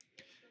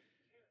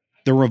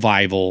 The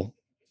Revival,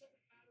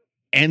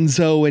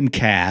 Enzo and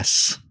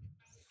Cass.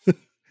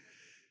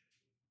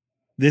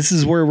 This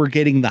is where we're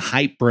getting the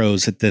hype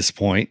bros at this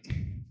point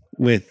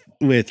with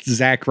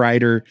Zack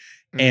Ryder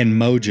and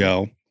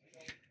Mojo.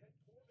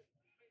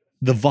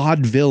 The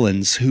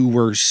vaudevillains who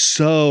were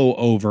so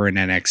over in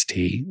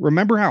NXT.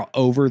 Remember how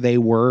over they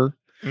were?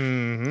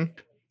 Mm-hmm.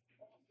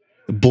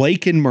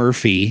 Blake and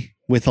Murphy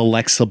with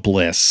Alexa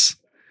Bliss.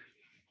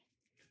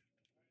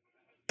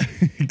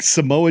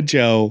 Samoa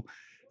Joe,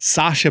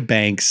 Sasha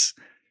Banks,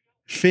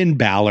 Finn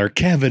Balor,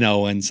 Kevin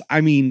Owens. I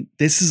mean,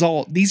 these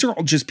are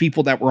all just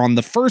people that were on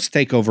the first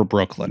TakeOver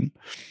Brooklyn,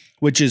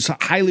 which is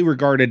highly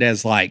regarded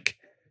as like,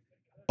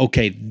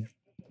 okay,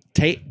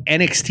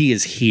 NXT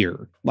is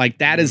here. Like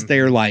that is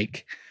their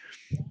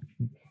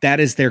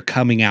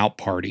coming out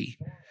party.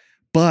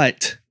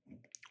 But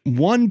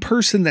one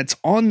person that's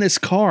on this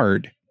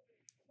card,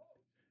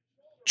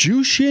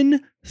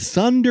 Jushin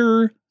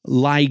Thunder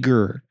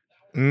Liger.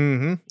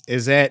 Mm-hmm.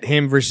 Is that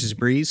him versus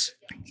Breeze?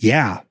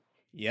 Yeah.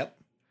 Yep.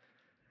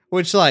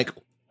 Which, like,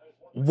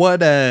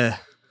 what a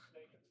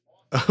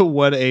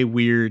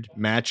weird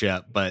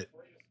matchup, but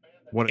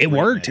it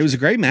worked. It was a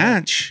great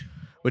match.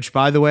 Which,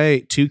 by the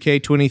way,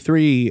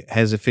 2K23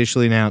 has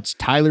officially announced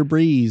Tyler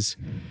Breeze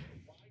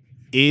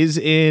is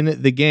in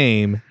the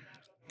game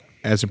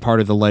as a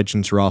part of the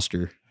Legends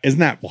roster. Isn't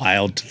that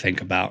wild to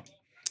think about?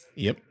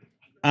 Yep.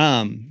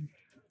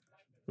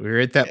 We're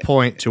at that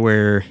point to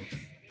where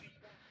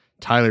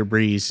Tyler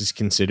Breeze is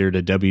considered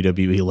a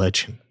WWE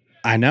legend.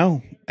 I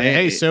know.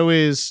 Hey, so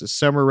is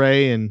Summer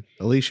Rae and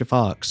Alicia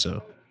Fox.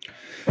 So,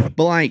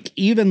 but like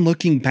even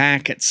looking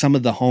back at some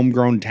of the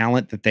homegrown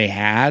talent that they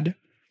had,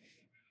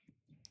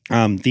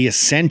 the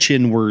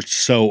Ascension were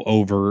so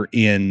over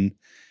in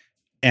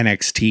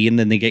NXT, and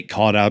then they get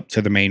caught up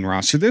to the main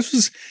roster.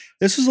 This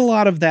was a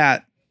lot of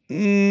that.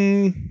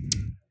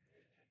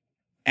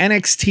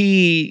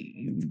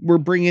 NXT, we're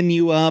bringing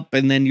you up,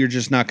 and then you're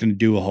just not going to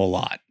do a whole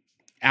lot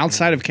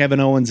outside of Kevin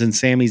Owens and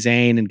Sami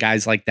Zayn and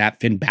guys like that,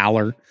 Finn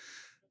Balor.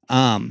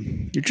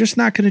 You're just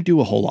not going to do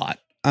a whole lot.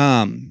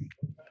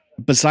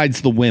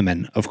 Besides the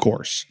women, of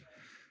course.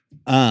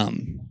 But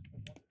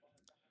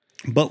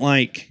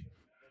like,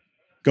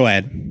 go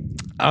ahead.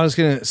 I was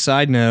going to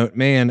side note,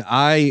 man,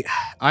 I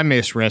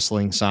miss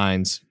wrestling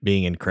signs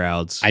being in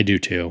crowds. I do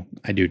too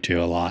a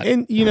lot.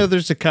 And,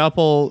 there's a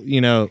couple,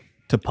 to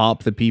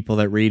pop the people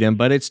that read them,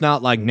 but it's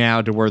not like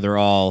now to where they're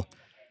all,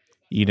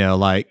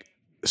 like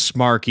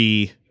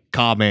smarky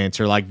comments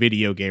or like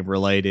video game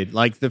related.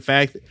 Like the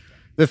fact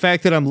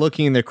that I'm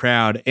looking in the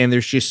crowd and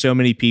there's just so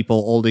many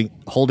people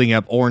holding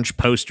up orange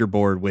poster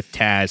board with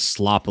Taz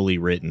sloppily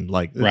written,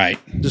 like right,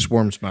 just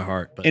warms my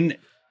heart. But and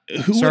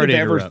who would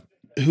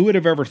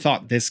have ever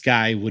thought this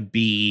guy would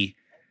be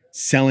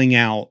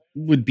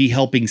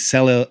helping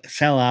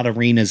sell out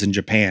arenas in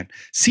Japan?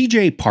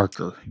 CJ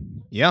Parker.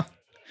 Yeah.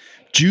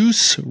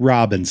 Juice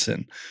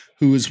Robinson,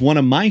 who is one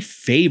of my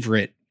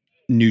favorite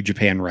New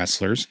Japan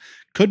wrestlers.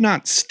 Could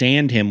not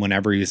stand him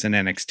whenever he was in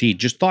NXT.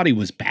 Just thought he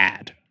was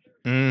bad.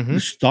 Mm-hmm.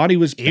 Just thought he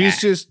was bad. He was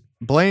just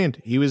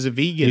bland. He was a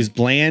vegan. He was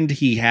bland.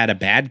 He had a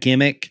bad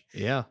gimmick.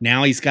 Yeah.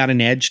 Now he's got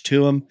an edge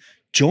to him.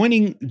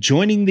 Joining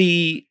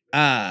the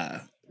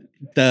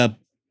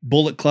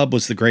Bullet Club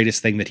was the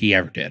greatest thing that he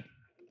ever did.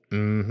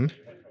 Mm-hmm.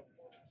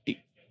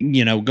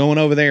 Going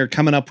over there,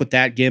 coming up with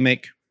that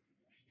gimmick,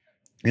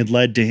 it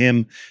led to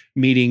him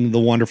meeting the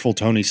wonderful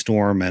Tony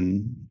Storm,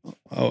 and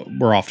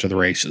we're off to the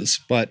races.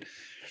 But,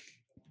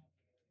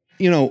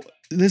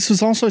 this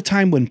was also a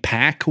time when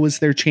Pac was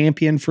their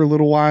champion for a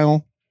little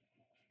while.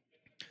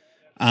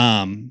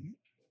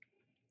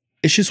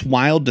 It's just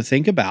wild to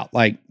think about.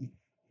 Like,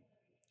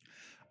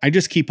 I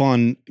just keep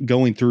on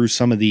going through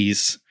some of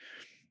these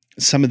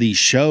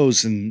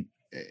shows, and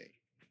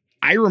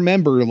I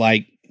remember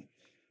like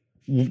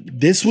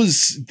this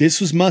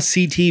was must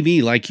see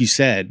TV, like you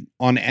said,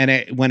 on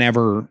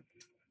whenever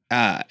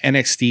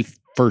NXT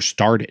first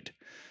started,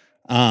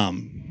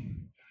 because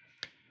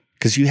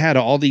you had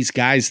all these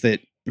guys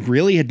that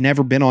really had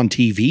never been on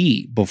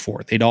TV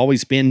before. They'd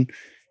always been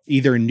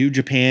either in New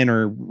Japan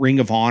or Ring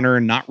of Honor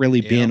and not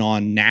really been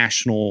on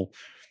national,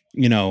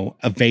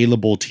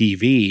 available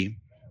TV.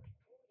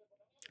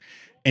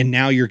 And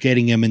now you're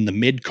getting him in the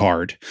mid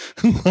card.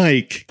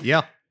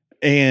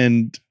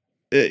 And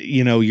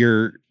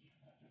you're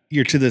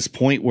to this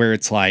point where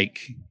it's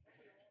like,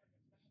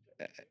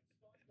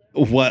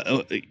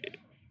 what,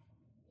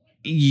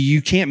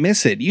 you can't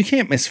miss it. You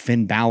can't miss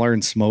Finn Balor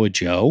and Samoa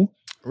Joe.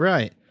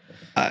 Right.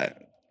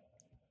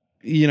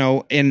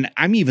 And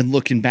I'm even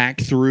looking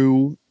back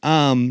through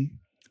to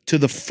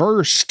the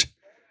first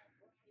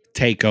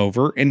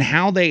takeover and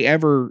how they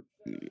ever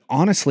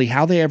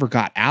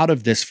got out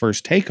of this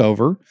first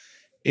takeover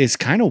is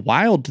kind of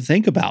wild to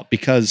think about,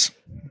 because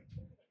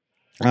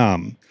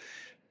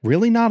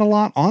really not a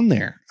lot on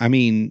there. I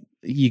mean,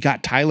 you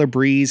got Tyler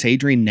Breeze,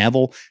 Adrian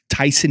Neville,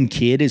 Tyson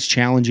Kidd is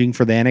challenging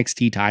for the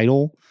NXT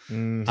title.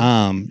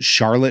 Mm-hmm.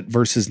 Charlotte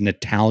versus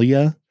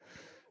Natalia.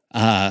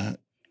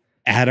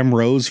 Adam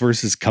Rose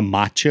versus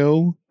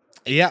Camacho.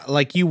 Yeah,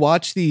 like you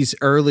watch these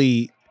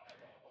early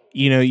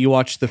you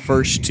watch the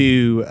first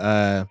two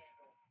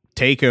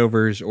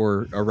takeovers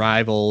or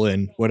Arrival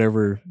and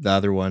whatever the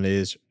other one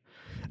is.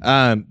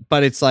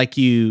 But it's like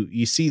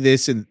you see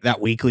this in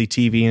that weekly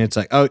TV and it's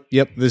like, oh,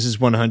 yep, this is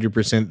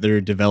 100%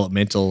 their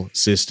developmental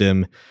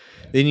system.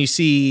 Then you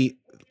see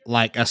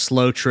like a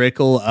slow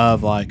trickle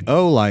of like,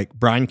 oh, like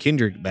Brian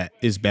Kendrick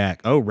is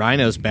back. Oh,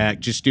 Rhino's back,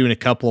 just doing a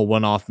couple of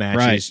one-off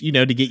matches,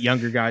 Right. To get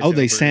younger guys. Oh, over.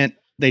 they sent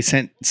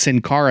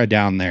Sin Cara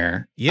down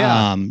there.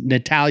 Yeah.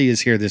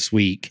 Natalia's here this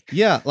week.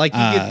 Yeah, like you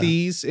get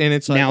these, and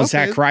it's like now okay.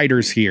 Zack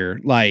Ryder's here.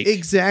 Like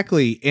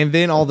Exactly. And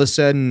then all of a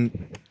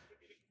sudden,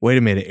 wait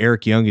a minute,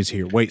 Eric Young is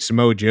here. Wait,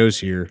 Samoa Joe's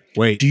here.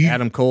 Wait,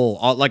 Adam Cole.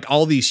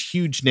 All these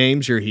huge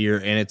names are here,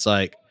 and it's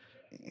like,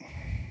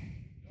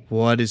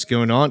 what is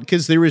going on?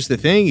 Because there was the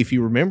thing, if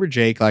you remember,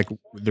 Jake, like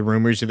the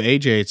rumors of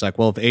AJ, it's like,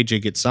 well, if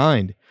AJ gets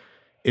signed,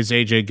 is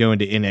AJ going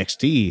to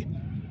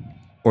NXT?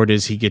 Or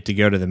does he get to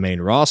go to the main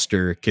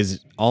roster?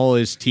 Because all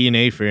his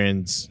TNA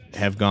friends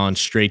have gone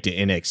straight to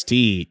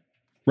NXT.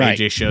 Right.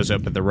 AJ shows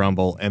up at the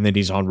Rumble, and then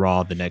he's on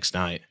Raw the next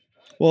night.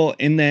 Well,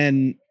 and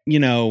then,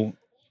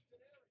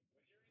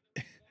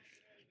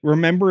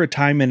 remember a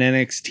time in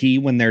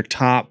NXT when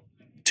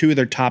two of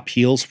their top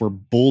heels were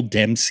Bull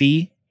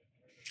Dempsey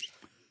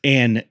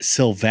and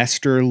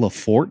Sylvester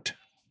Lafort?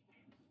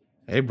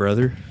 Hey,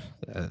 brother.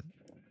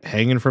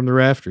 Hanging from the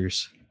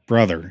rafters.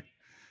 Brother.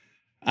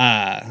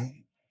 I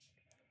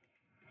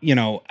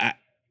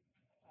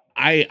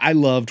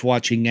loved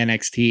watching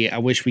NXT. I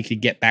wish we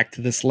could get back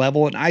to this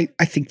level, and I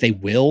think they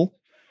will.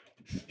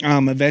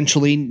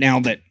 Eventually,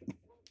 now that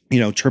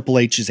Triple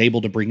H is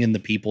able to bring in the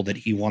people that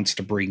he wants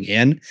to bring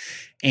in,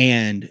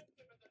 and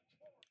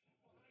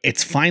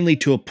it's finally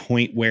to a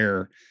point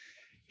where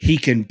he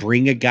can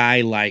bring a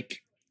guy like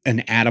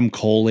an Adam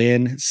Cole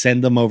in,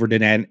 send them over to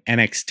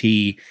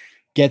NXT,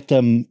 get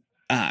them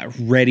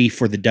ready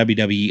for the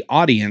WWE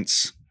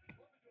audience,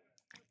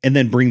 and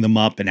then bring them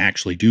up and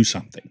actually do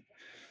something.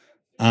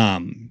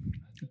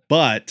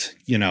 But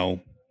we're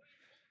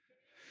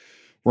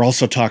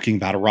also talking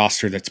about a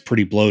roster that's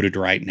pretty bloated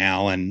right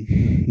now and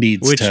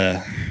needs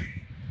to.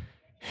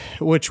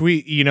 Which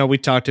we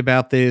talked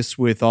about this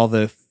with all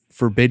the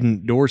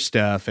Forbidden Door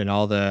stuff and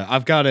all the.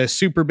 I've got a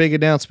super big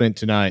announcement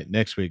tonight.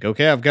 Next week,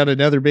 okay, I've got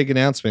another big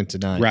announcement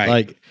tonight. Right,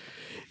 like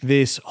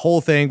this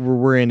whole thing where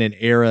we're in an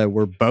era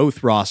where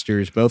both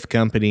rosters, both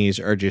companies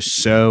are just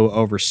so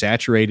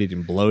oversaturated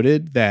and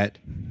bloated that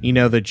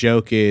the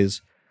joke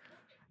is,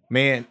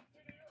 man,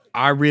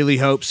 I really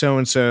hope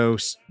so-and-so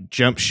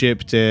jump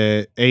ship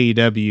to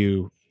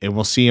AEW and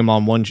we'll see him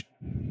on one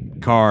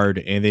card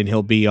and then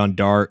he'll be on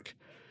Dark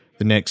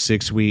the next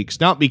 6 weeks.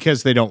 Not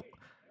because they don't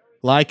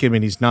like him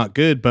and he's not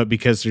good, but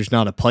because there's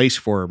not a place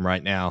for him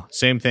right now.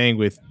 Same thing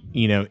with,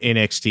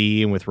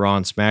 NXT and with Raw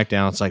and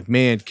SmackDown. It's like,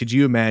 man, could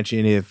you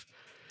imagine if,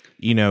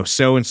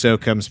 so-and-so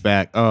comes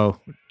back? Oh,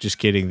 just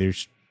kidding.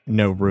 There's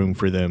no room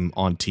for them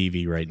on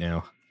TV right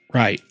now.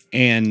 Right.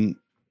 And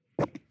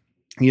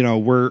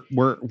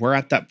we're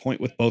at that point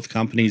with both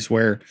companies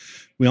where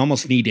we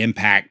almost need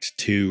Impact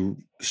to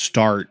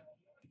start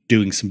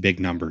doing some big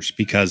numbers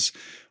because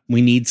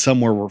we need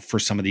somewhere for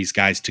some of these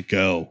guys to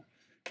go.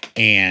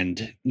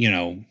 And,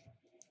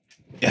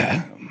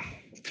 I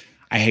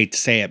hate to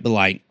say it, but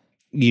like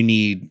you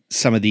need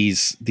some of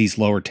these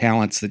lower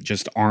talents that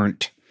just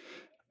aren't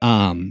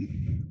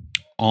on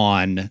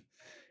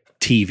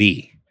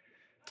TV.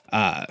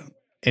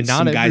 And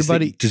not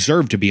everybody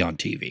deserve to be on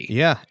TV.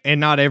 Yeah.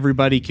 And not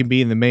everybody can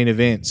be in the main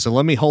event. So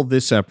let me hold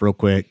this up real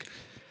quick.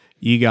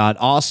 You got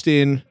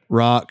Austin,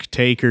 Rock,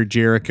 Taker,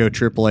 Jericho,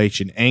 Triple H,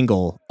 and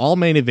Angle, all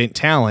main event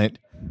talent.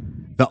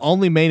 The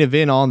only main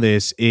event on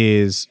this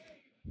is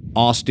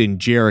Austin,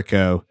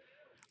 Jericho.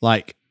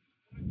 Like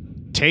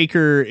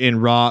Taker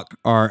and Rock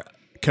are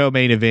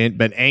co-main event,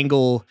 but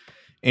Angle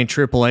and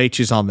Triple H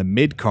is on the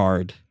mid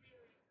card.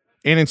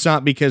 And it's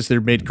not because they're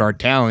mid-card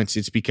talents.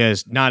 It's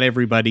because not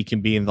everybody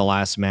can be in the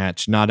last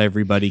match. Not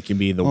everybody can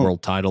be in the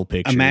world title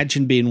picture.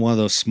 Imagine being one of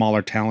those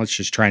smaller talents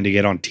just trying to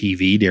get on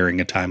TV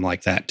during a time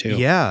like that, too.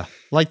 Yeah.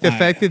 Like the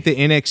fact that the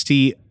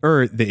NWO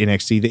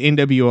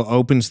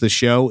opens the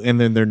show and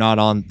then they're not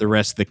on the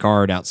rest of the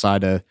card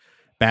outside of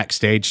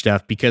backstage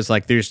stuff because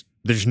like there's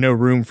no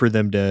room for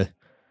them to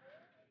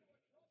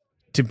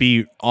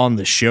be on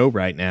the show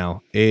right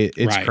now. It's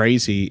right.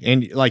 Crazy.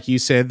 And like you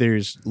said,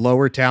 there's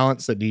lower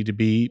talents that need to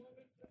be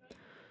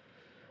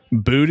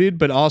booted,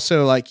 but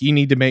also like you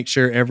need to make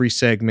sure every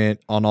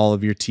segment on all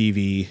of your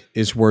TV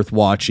is worth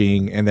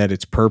watching and that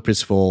it's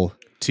purposeful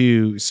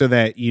so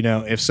that,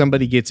 if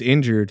somebody gets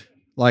injured,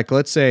 like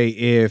let's say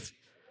if,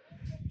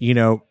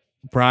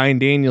 Bryan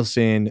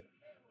Danielson,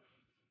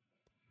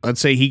 let's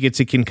say he gets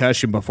a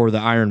concussion before the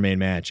Iron Man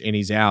match and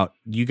he's out,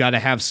 you got to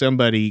have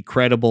somebody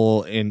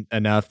credible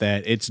enough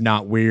that it's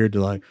not weird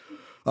to like,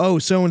 oh,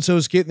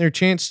 so-and-so's getting their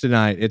chance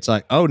tonight. It's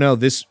like, oh no,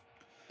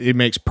 it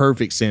makes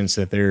perfect sense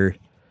that they're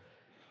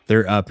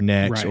up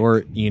next. Right.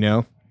 Or,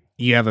 you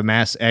have a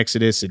mass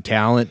exodus of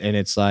talent and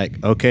it's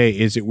like, okay,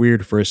 is it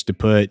weird for us to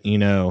put,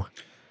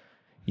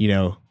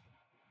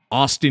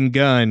 Austin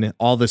Gunn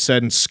all of a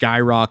sudden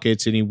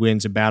skyrockets and he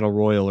wins a battle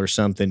royal or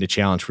something to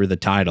challenge for the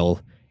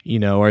title,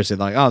 or is it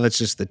like, oh, that's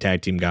just the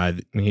tag team guy.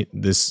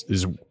 This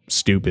is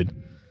stupid.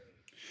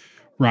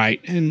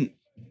 Right. And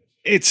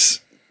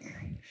it's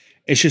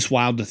just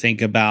wild to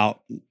think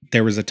about.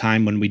 There was a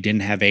time when we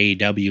didn't have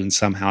AEW and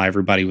somehow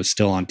everybody was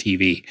still on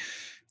TV.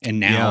 And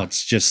now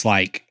it's just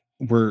like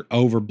we're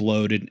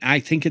overbloated. I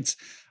think it's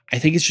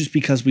just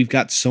because we've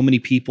got so many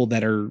people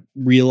that are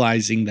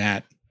realizing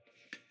that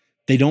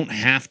they don't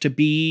have to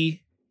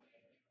be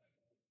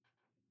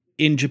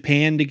in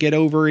Japan to get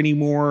over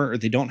anymore, or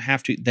they don't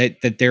have to,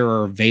 that there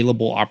are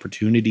available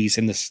opportunities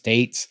in the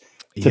States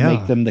to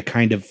make them the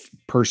kind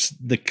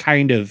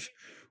of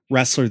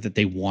wrestler that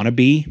they want to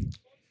be.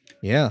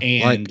 Yeah.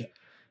 And like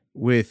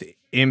with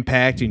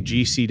Impact and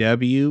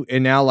GCW,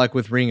 and now like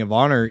with Ring of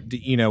Honor,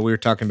 we were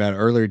talking about it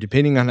earlier,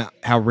 depending on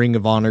how Ring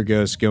of Honor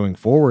goes going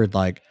forward,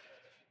 like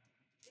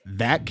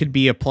that could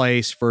be a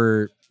place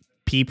for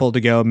people to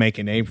go make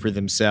a name for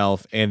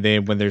themselves, and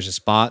then when there's a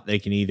spot, they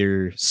can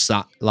either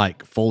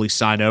fully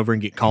sign over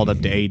and get called up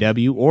to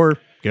AEW or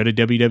go to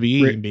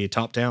WWE and be a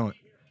top talent.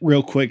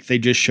 Real quick, they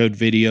just showed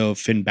video of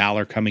Finn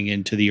Balor coming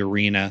into the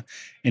arena,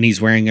 and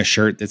he's wearing a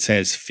shirt that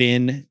says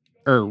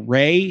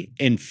Ray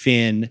and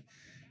Finn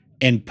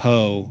and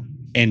Poe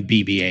and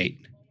BB-8.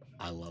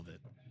 I love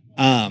it.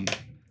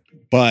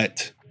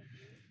 But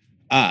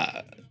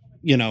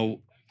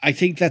I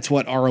think that's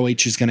what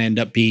ROH is going to end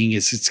up being.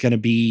 Is it's going to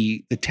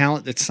be the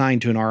talent that's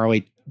signed to an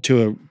ROH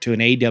to an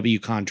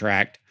AEW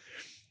contract,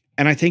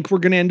 and I think we're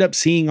going to end up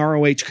seeing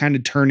ROH kind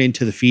of turn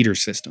into the feeder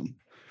system.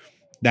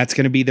 That's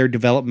going to be their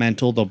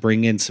developmental. They'll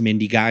bring in some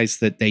indie guys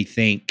that they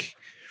think,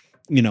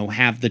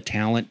 have the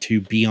talent to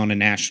be on a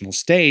national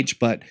stage,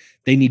 but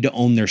they need to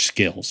own their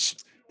skills.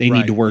 They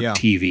need to work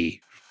TV.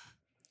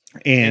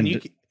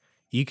 And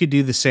you could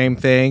do the same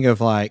thing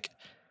of like,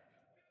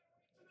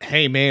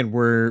 hey man,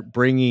 we're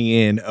bringing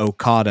in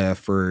Okada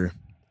for,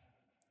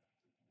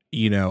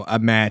 a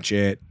match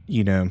at,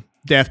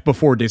 Death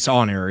Before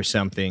Dishonor or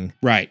something.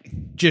 Right.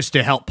 Just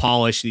to help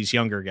polish these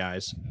younger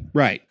guys.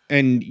 Right.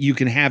 And you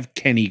can have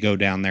Kenny go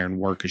down there and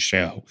work a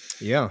show.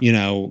 Yeah.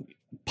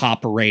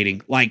 Pop a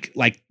rating. Like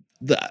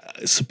the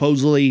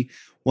supposedly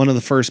one of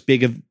the first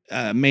big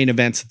main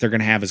events that they're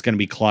going to have is going to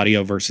be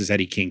Claudio versus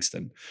Eddie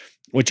Kingston,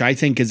 which I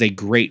think is a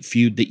great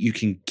feud that you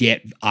can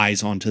get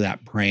eyes onto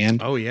that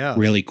brand. Oh yeah.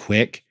 Really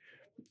quick.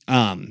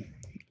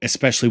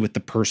 Especially with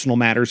the personal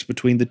matters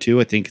between the two.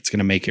 I think it's going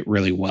to make it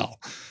really well.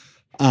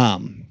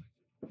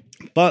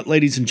 But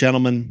ladies and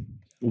gentlemen,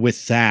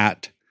 with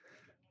that,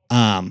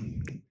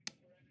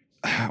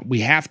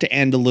 we have to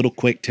end a little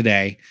quick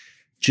today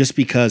just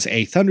because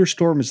a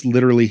thunderstorm is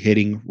literally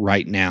hitting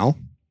right now.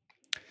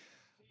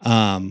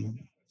 My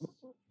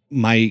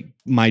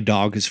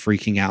dog is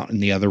freaking out in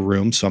the other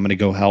room, so I'm going to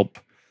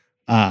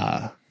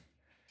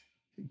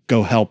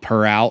go help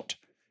her out.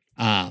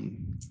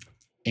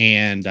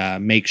 And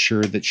make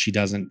sure that she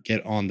doesn't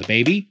get on the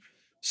baby.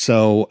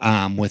 So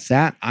with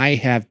that, I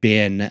have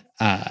been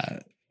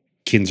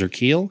Kinzer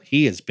Keel.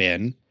 He has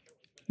been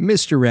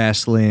Mr.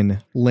 Wrestling,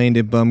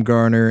 Landon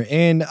Bumgarner.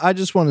 And I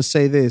just want to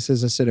say this,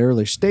 as I said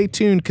earlier, stay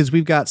tuned because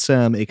we've got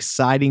some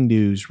exciting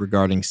news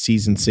regarding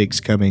season 6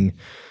 coming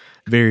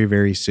very,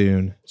 very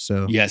soon.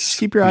 So yes, just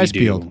keep your eyes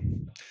peeled.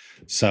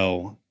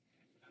 So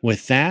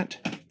with that,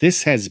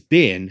 this has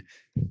been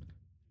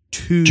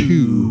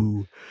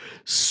Too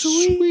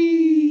Sweet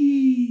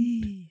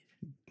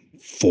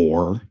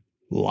for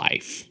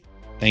Life.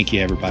 Thank you,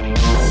 everybody.